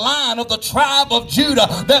be a line of the tribe of Judah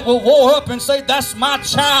that will war up and say, that's my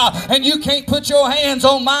child, and you can't put your hands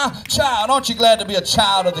on my child. Aren't you glad to be a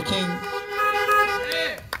child of the King?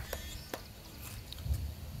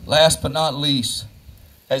 Last but not least,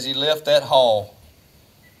 as He left that hall,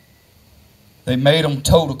 they made Him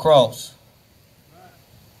tote a cross.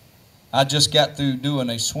 I just got through doing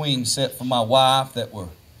a swing set for my wife that were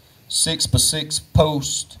 6x6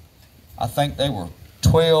 posts. I think they were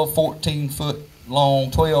 12, 14 foot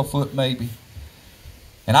long, 12 foot maybe.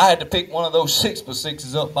 And I had to pick one of those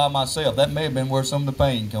 6x6s up by myself. That may have been where some of the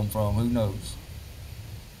pain come from. Who knows?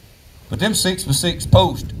 But them 6x6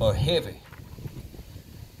 posts are heavy.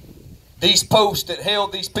 These posts that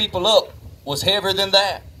held these people up was heavier than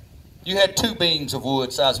that. You had 2 beams of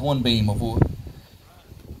wood, size 1 beam of wood.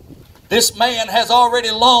 This man has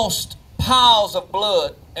already lost piles of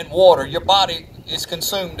blood and water. Your body is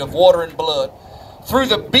consumed of water and blood. Through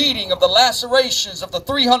the beating of the lacerations of the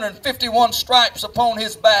 351 stripes upon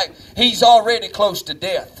his back, he's already close to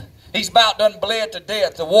death. He's about done bled to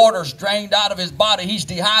death. The water's drained out of his body. He's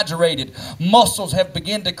dehydrated. Muscles have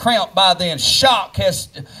begun to cramp by then. Shock has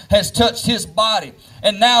touched his body.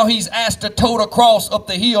 And now he's asked to tote a cross up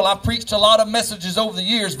the hill. I've preached a lot of messages over the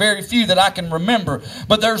years, very few that I can remember.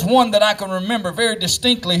 But there's one that I can remember very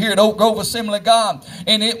distinctly here at Oak Grove Assembly of God.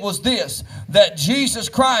 And it was this, that Jesus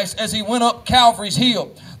Christ, as He went up Calvary's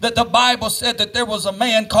hill, that the Bible said that there was a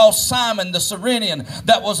man called Simon the Cyrenian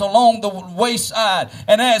that was along the wayside.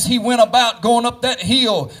 And as he went about going up that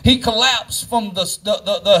hill, he collapsed from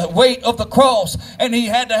the weight of the cross. And he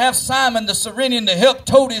had to have Simon the Cyrenian to help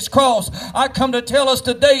tote his cross. I come to tell us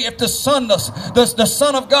today, if the Son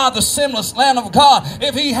of God, the sinless Lamb of God,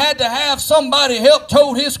 if He had to have somebody help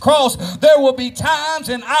tote His cross, there will be times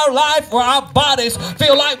in our life where our bodies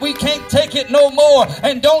feel like we can't take it no more.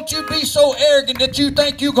 And don't you be so arrogant that you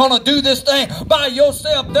think you're going to do this thing by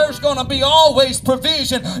yourself. There's going to be always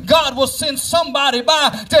provision. God will send somebody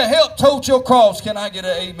by to help tote your cross. Can I get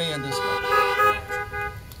an amen this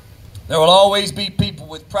morning? There will always be people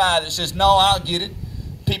with pride that says, no, I'll get it.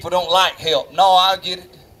 People don't like help. No, I'll get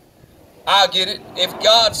it. I'll get it. If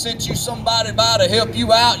God sent you somebody by to help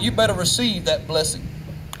you out, you better receive that blessing.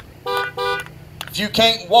 If you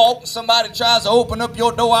can't walk and somebody tries to open up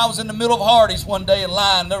your door. I was in the middle of Hardee's one day in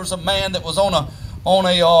line. There was a man that was on a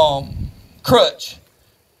crutch.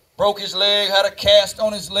 Broke his leg, had a cast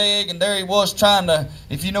on his leg, and there he was trying to,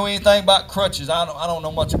 if you know anything about crutches, I don't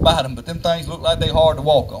know much about them, but them things look like they're hard to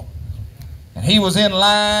walk on. And he was in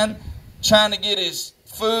line trying to get his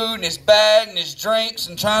food and his bag and his drinks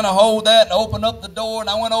and trying to hold that and open up the door. And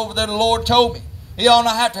I went over there, the Lord told me. You don't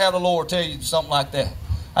have to have the Lord tell you something like that.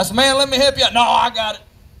 I said, man, let me help you out. No, I got it.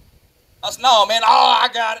 I said, no, man, I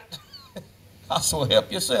got it. I said, well,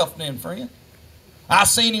 help yourself then, friend. I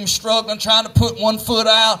seen him struggling, trying to put one foot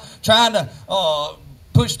out, trying to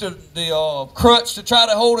push the crutch to try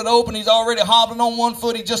to hold it open. He's already hobbling on one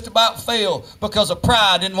foot. He just about fell because of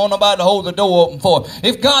pride. Didn't want nobody to hold the door open for him.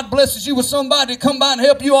 If God blesses you with somebody to come by and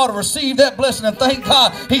help, you ought to receive that blessing and thank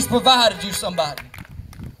God He's provided you somebody.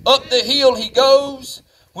 Up the hill he goes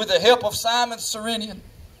with the help of Simon the Cyrenian.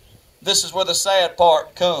 This is where the sad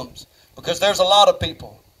part comes, because there's a lot of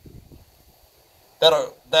people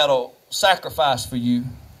that'll sacrifice for you.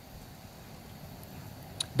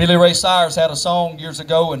 Billy Ray Cyrus had a song years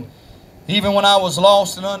ago, and even when I was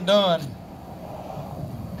lost and undone,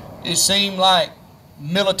 it seemed like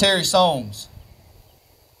military songs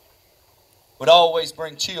would always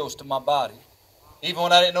bring chills to my body. Even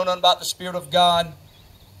when I didn't know nothing about the Spirit of God,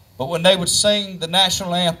 but when they would sing the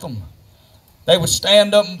national anthem, they would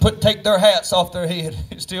stand up and take their hats off their head.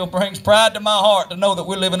 It still brings pride to my heart to know that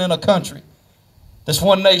we're living in a country that's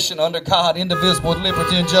one nation under God, indivisible, with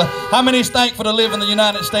liberty and justice. How many is thankful to live in the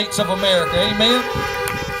United States of America? Amen.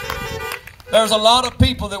 There's a lot of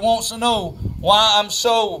people that wants to know why I'm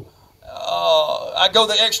so, I go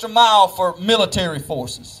the extra mile for military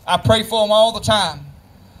forces. I pray for them all the time.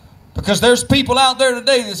 Because there's people out there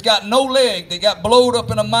today that's got no leg, that got blowed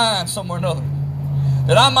up in a mine somewhere or another.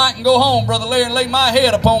 That I might go home, Brother Larry, and lay my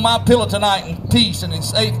head upon my pillow tonight in peace and in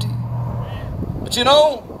safety. But you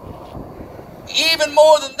know, even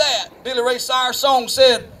more than that, Billy Ray Cyrus' song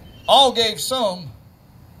said, all gave some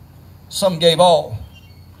gave all.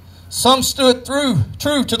 Some stood true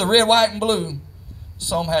to the red, white, and blue.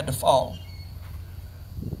 Some had to fall.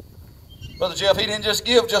 Brother Jeff, he didn't just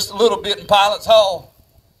give just a little bit in Pilate's Hall.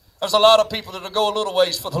 There's a lot of people that'll go a little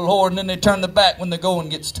ways for the Lord, and then they turn their back when the going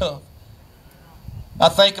gets tough. I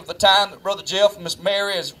think of the time that Brother Jeff and Miss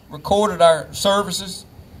Mary has recorded our services,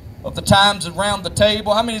 of the times around the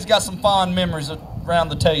table. How many's got some fond memories around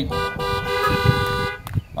the table?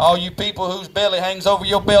 All you people whose belly hangs over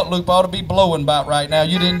your belt loop ought to be blowing about right now.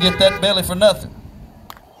 You didn't get that belly for nothing.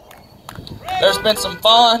 There's been some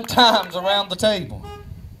fun times around the table.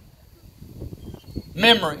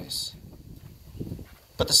 Memories.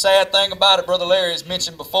 But the sad thing about it, Brother Larry has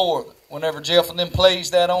mentioned before, whenever Jeff and them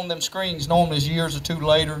plays that on them screens, normally it's years or two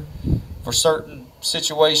later for certain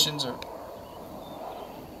situations or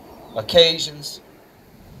occasions.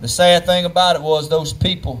 The sad thing about it was those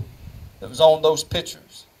people that was on those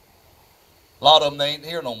pictures, a lot of them, they ain't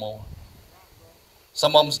here no more.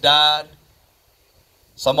 Some of them's died.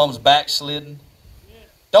 Some of them's backslidden.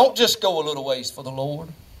 Don't just go a little ways for the Lord.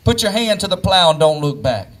 Put your hand to the plow and don't look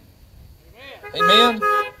back. Amen.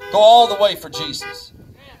 Go all the way for Jesus.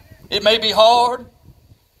 It may be hard,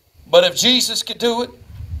 but if Jesus could do it,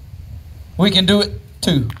 we can do it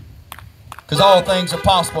too. Because all things are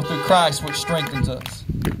possible through Christ, which strengthens us.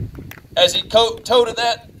 As he toted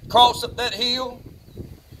that cross up that hill,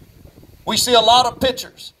 we see a lot of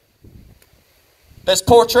pictures that's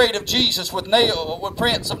portrayed of Jesus with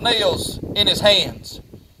prints of nails in his hands.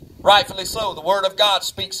 Rightfully so. The Word of God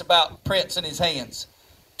speaks about prints in his hands.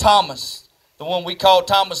 Thomas, the one we call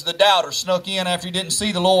Thomas the Doubter, snuck in after he didn't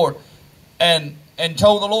see the Lord and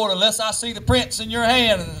told the Lord, unless I see the prints in your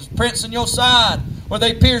hand and the prints in your side where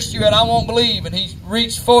they pierced you at, I won't believe. And he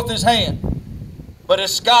reached forth his hand. But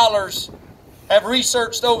as scholars have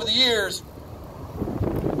researched over the years,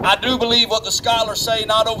 I do believe what the scholars say,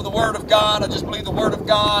 not over the Word of God. I just believe the Word of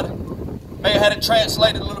God may have had it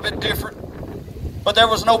translated a little bit different. But there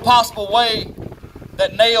was no possible way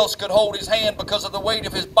that nails could hold his hand because of the weight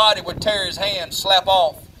of his body would tear his hand, slap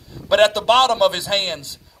off. But at the bottom of his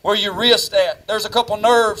hands, where your wrist at, there's a couple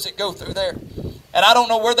nerves that go through there. And I don't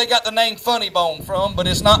know where they got the name funny bone from, but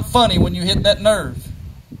it's not funny when you hit that nerve.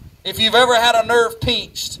 If you've ever had a nerve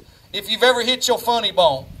pinched, if you've ever hit your funny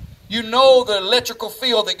bone, you know the electrical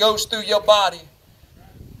field that goes through your body.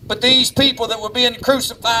 But these people that were being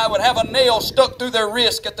crucified would have a nail stuck through their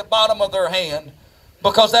wrist at the bottom of their hand,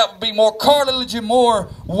 because that would be more cartilage and more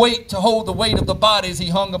weight to hold the weight of the body as he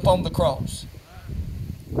hung upon the cross.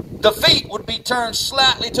 The feet would be turned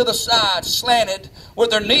slightly to the side, slanted, with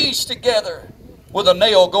their knees together, with a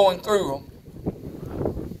nail going through them.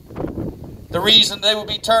 The reason they would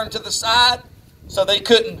be turned to the side, so they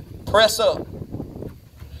couldn't press up.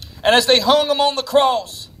 And as they hung him on the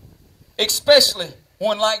cross, especially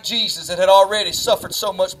one like Jesus that had already suffered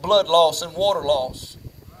so much blood loss and water loss,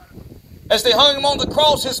 as they hung him on the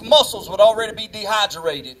cross, his muscles would already be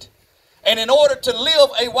dehydrated. And in order to live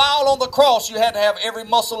a while on the cross, you had to have every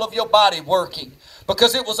muscle of your body working,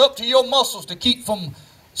 because it was up to your muscles to keep from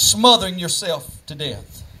smothering yourself to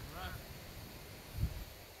death.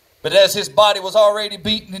 But as his body was already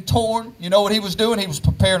beaten and torn, you know what he was doing? He was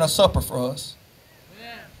preparing a supper for us.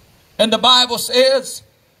 And the Bible says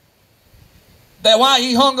that while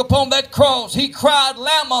he hung upon that cross, he cried,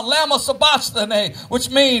 Lama, Lama Sabachthani, which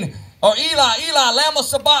means, or Eli, Eli, Lama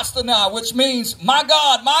Sabachthani, which means, my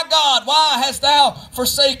God, why hast thou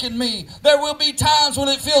forsaken me? There will be times when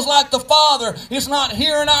it feels like the Father is not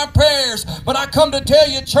hearing our prayers. But I come to tell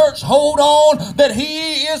you, church, hold on, that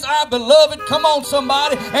he is our beloved. Come on,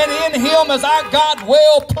 somebody. And in him is our God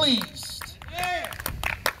well pleased.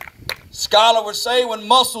 Scholar would say when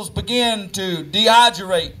muscles begin to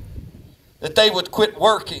dehydrate, that they would quit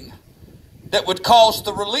working. That would cause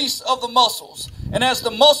the release of the muscles. And as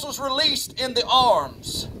the muscles released in the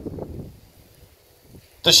arms,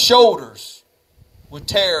 the shoulders would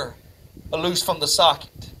tear loose from the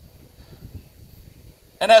socket.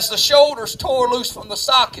 And as the shoulders tore loose from the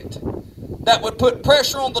socket, that would put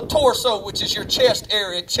pressure on the torso, which is your chest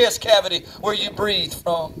area, chest cavity, where you breathe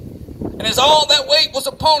from. And as all that weight was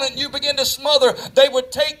upon it and you begin to smother, they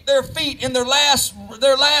would take their feet in their last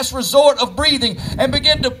resort of breathing and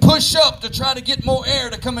begin to push up to try to get more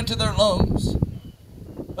air to come into their lungs.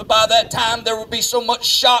 But by that time, there would be so much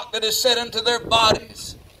shock that is set into their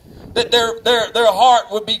bodies that their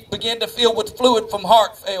heart would begin to fill with fluid from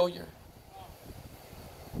heart failure.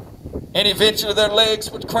 And eventually their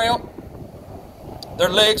legs would cramp. Their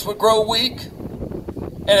legs would grow weak.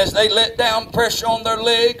 And as they let down pressure on their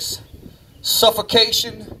legs,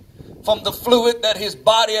 suffocation from the fluid that his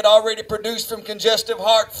body had already produced from congestive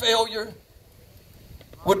heart failure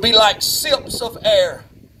would be like sips of air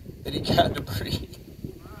that he got to breathe.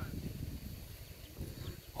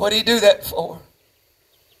 What did he do that for?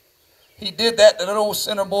 He did that an old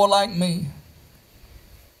sinner boy like me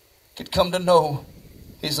could come to know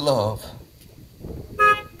his love.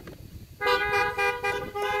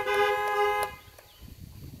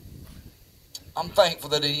 I'm thankful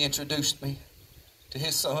that he introduced me to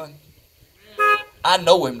his son. I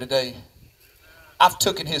know him today. I've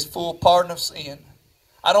taken his full pardon of sin.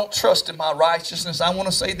 I don't trust in my righteousness. I want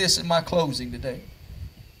to say this in my closing today.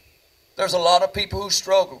 There's a lot of people who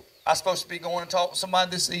struggle. I'm supposed to be going and talk to somebody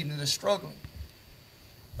this evening that's struggling.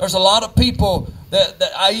 There's a lot of people that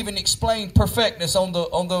I even explained perfectness on the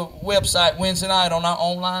website Wednesday night on our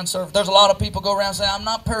online service. There's a lot of people go around saying, I'm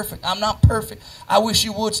not perfect. I'm not perfect. I wish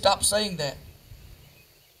you would stop saying that.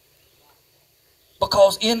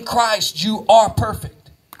 Because in Christ you are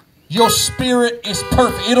perfect. Your spirit is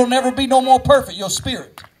perfect. It'll never be no more perfect, your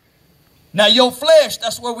spirit. Now your flesh,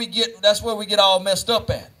 that's where we get all messed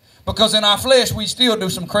up at. Because in our flesh we still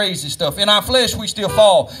do some crazy stuff. In our flesh we still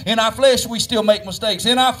fall. In our flesh we still make mistakes.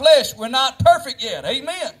 In our flesh we're not perfect yet.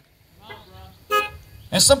 Amen.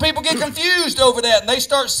 And some people get confused over that and they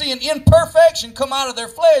start seeing imperfection come out of their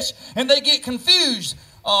flesh and they get confused.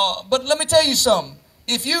 But let me tell you something.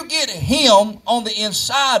 If you get Him on the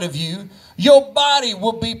inside of you, your body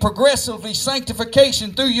will be progressively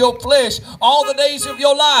sanctification through your flesh all the days of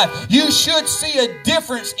your life. You should see a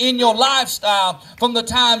difference in your lifestyle from the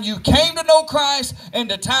time you came to know Christ and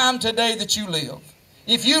the time today that you live.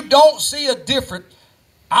 If you don't see a difference,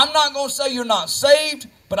 I'm not going to say you're not saved,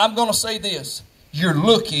 but I'm going to say this. You're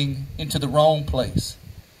looking into the wrong place.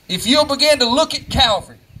 If you'll begin to look at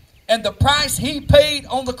Calvary and the price He paid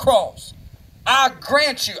on the cross, I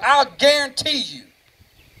guarantee you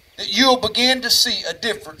that you'll begin to see a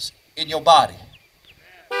difference in your body.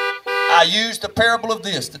 I used the parable of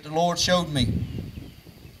this that the Lord showed me.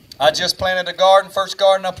 I just planted a garden, first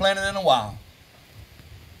garden I planted in a while.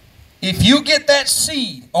 If you get that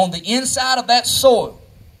seed on the inside of that soil,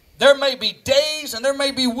 there may be days and there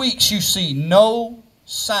may be weeks you see no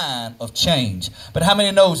sign of change. But how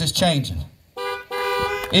many knows it's changing?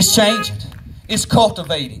 It's changing. It's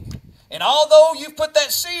cultivating. And although you put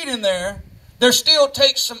that seed in there, there still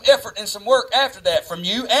takes some effort and some work after that from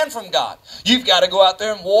you and from God. You've got to go out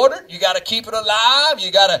there and water it. You got to keep it alive.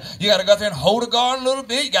 You got to go out there and hold the garden a little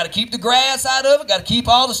bit. You got to keep the grass out of it. Got to keep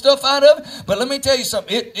all the stuff out of it. But let me tell you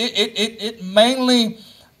something. It mainly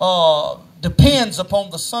depends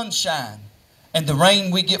upon the sunshine and the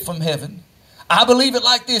rain we get from heaven. I believe it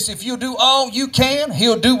like this. If you do all you can,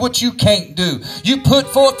 He'll do what you can't do. You put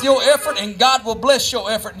forth your effort and God will bless your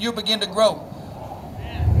effort and you'll begin to grow.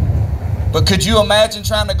 But could you imagine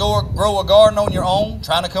trying to grow a garden on your own?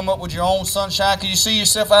 Trying to come up with your own sunshine? Could you see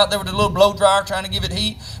yourself out there with a little blow dryer trying to give it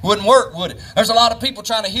heat? Wouldn't work, would it? There's a lot of people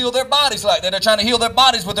trying to heal their bodies like that. They're trying to heal their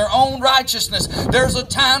bodies with their own righteousness. There's a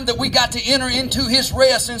time that we got to enter into His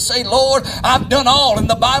rest and say, Lord, I've done all. And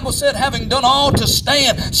the Bible said, having done all to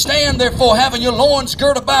stand. Stand therefore, having your loins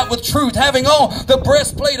girt about with truth, having on the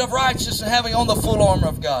breastplate of righteousness, and having on the full armor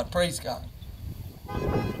of God. Praise God.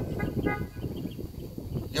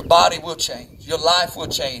 Your body will change. Your life will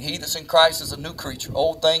change. He that's in Christ is a new creature.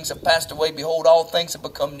 Old things have passed away. Behold, all things have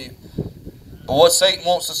become new. But what Satan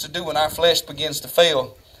wants us to do when our flesh begins to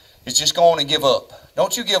fail is just go on and give up.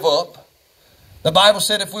 Don't you give up. The Bible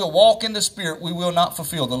said if we'll walk in the Spirit, we will not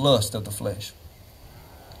fulfill the lust of the flesh.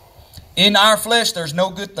 In our flesh, there's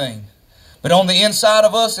no good thing. But on the inside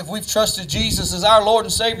of us, if we've trusted Jesus as our Lord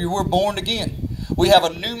and Savior, we're born again. We have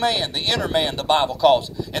a new man, the inner man, the Bible calls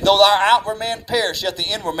it. And though our outward man perish, yet the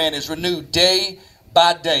inward man is renewed day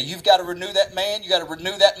by day. You've got to renew that man. You've got to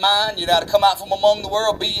renew that mind. You've got to come out from among the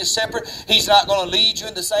world. Be ye separate. He's not going to lead you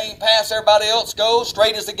in the same path everybody else goes.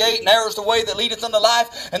 Straight is the gate, narrow is the way that leadeth unto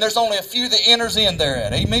life. And there's only a few that enters in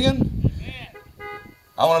thereat. Amen?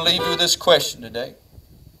 I want to leave you with this question today.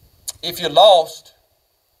 If you're lost,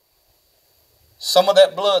 some of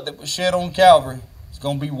that blood that was shed on Calvary is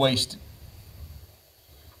going to be wasted.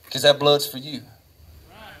 Because that blood's for you.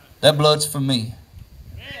 That blood's for me.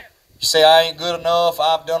 You say, I ain't good enough,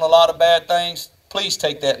 I've done a lot of bad things. Please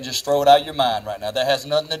take that and just throw it out of your mind right now. That has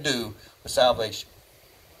nothing to do with salvation.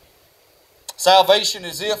 Salvation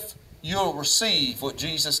is if you'll receive what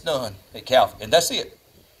Jesus done at Calvary. And that's it.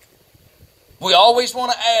 We always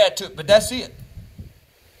want to add to it, but that's it.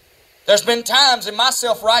 There's been times in my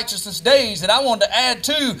self-righteousness days that I wanted to add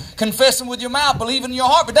to confessing with your mouth, believing in your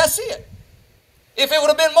heart, but that's it. If it would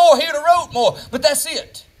have been more, he would have wrote more, but that's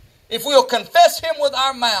it. If we'll confess him with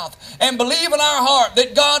our mouth and believe in our heart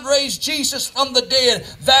that God raised Jesus from the dead,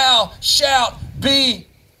 thou shalt be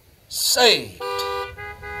saved.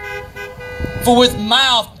 For with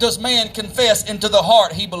mouth does man confess, into the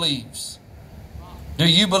heart he believes. Do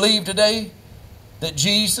you believe today that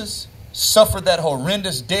Jesus suffered that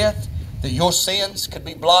horrendous death, that your sins could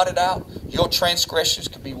be blotted out, your transgressions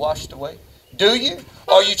could be washed away? Do you?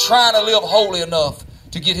 Or are you trying to live holy enough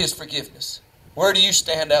to get his forgiveness? Where do you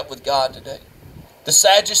stand up with God today? The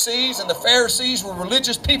Sadducees and the Pharisees were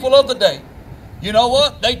religious people of the day. You know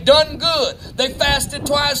what? They done good. They fasted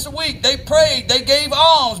twice a week. They prayed. They gave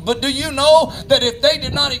alms. But do you know that if they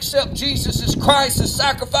did not accept Jesus as Christ's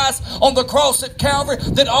sacrifice on the cross at Calvary,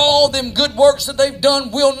 that all them good works that they've done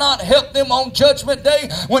will not help them on Judgment Day?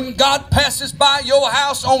 When God passes by your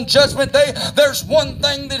house on Judgment Day, there's one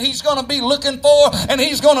thing that he's going to be looking for, and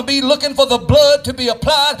he's going to be looking for the blood to be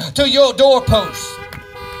applied to your doorpost.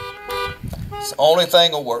 It's the only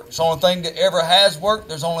thing will work. It's the only thing that ever has worked.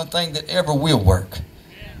 There's the only thing that ever will work.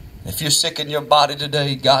 If you're sick in your body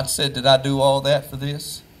today, God said, did I do all that for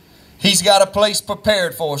this? He's got a place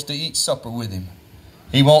prepared for us to eat supper with him.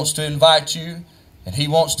 He wants to invite you, and he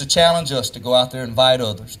wants to challenge us to go out there and invite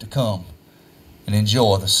others to come and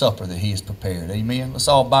enjoy the supper that he has prepared. Amen. Let's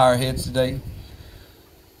all bow our heads today.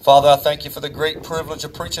 Father, I thank you for the great privilege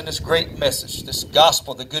of preaching this great message, this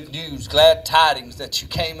gospel, the good news, glad tidings that you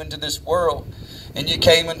came into this world and you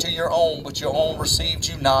came into your own, but your own received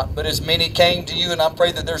you not. But as many came to you, and I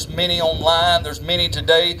pray that there's many online, there's many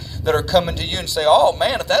today that are coming to you and say, oh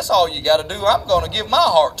man, if that's all you got to do, I'm going to give my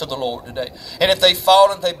heart to the Lord today. And if they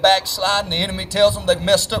fall and they backslide and the enemy tells them they've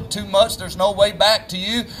messed up too much, there's no way back to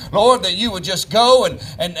you, Lord, that you would just go and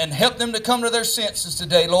help them to come to their senses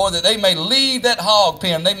today, Lord, that they may leave that hog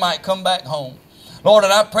pen, they might come back home. Lord,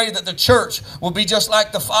 and I pray that the church will be just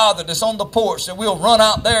like the father that's on the porch, that we'll run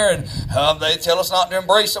out there and they tell us not to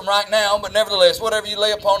embrace them right now, but nevertheless, whatever you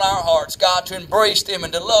lay upon our hearts, God, to embrace them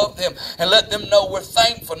and to love them and let them know we're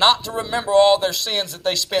thankful, not to remember all their sins that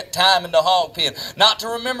they spent time in the hog pen, not to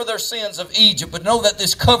remember their sins of Egypt, but know that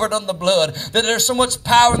this covered on the blood, that there's so much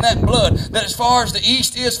power in that blood, that as far as the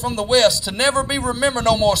east is from the west, to never be remembered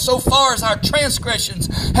no more, so far as our transgressions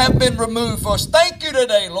have been removed for us. Thank you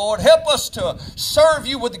today, Lord. Help us to serve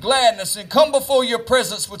you with gladness and come before your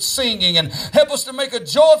presence with singing, and help us to make a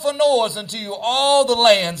joyful noise unto you all the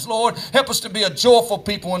lands, Lord. Help us to be a joyful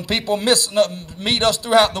people when people meet us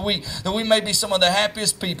throughout the week, that we may be some of the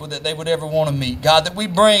happiest people that they would ever want to meet. God, that we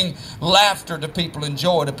bring laughter to people and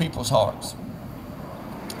joy to people's hearts.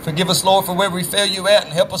 Forgive us, Lord, for where we fail you at,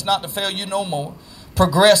 and help us not to fail you no more.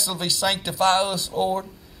 Progressively sanctify us, Lord.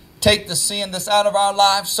 Take the sin that's out of our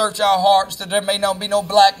lives. Search our hearts that there may not be no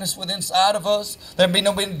blackness within inside of us. There may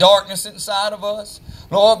not be darkness inside of us.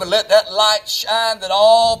 Lord, but let that light shine that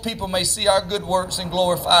all people may see our good works and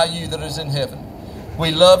glorify you that is in heaven.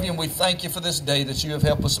 We love you and we thank you for this day that you have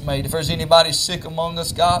helped us make. If there's anybody sick among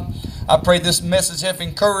us, God, I pray this message have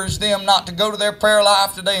encouraged them not to go to their prayer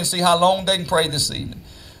life today and see how long they can pray this evening,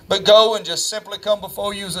 but go and just simply come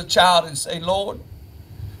before you as a child and say, Lord,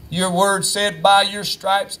 your word said, by your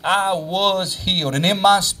stripes I was healed. And in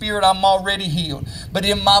my spirit I'm already healed. But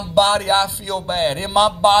in my body I feel bad. In my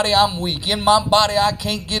body I'm weak. In my body I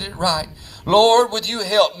can't get it right. Lord, would you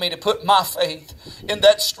help me to put my faith in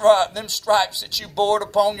that them stripes that you bore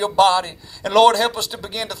upon your body. And Lord, help us to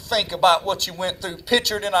begin to think about what you went through.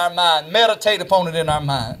 Picture it in our mind. Meditate upon it in our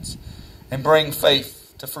minds. And bring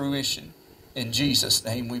faith to fruition. In Jesus'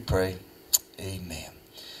 name we pray. Amen.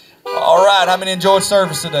 All right, how many enjoyed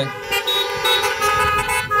service today?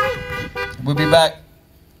 We'll be back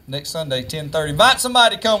next Sunday, 10:30. Invite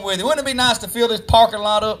somebody to come with you. Wouldn't it be nice to fill this parking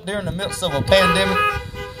lot up during the midst of a pandemic?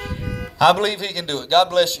 I believe he can do it.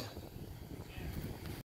 God bless you.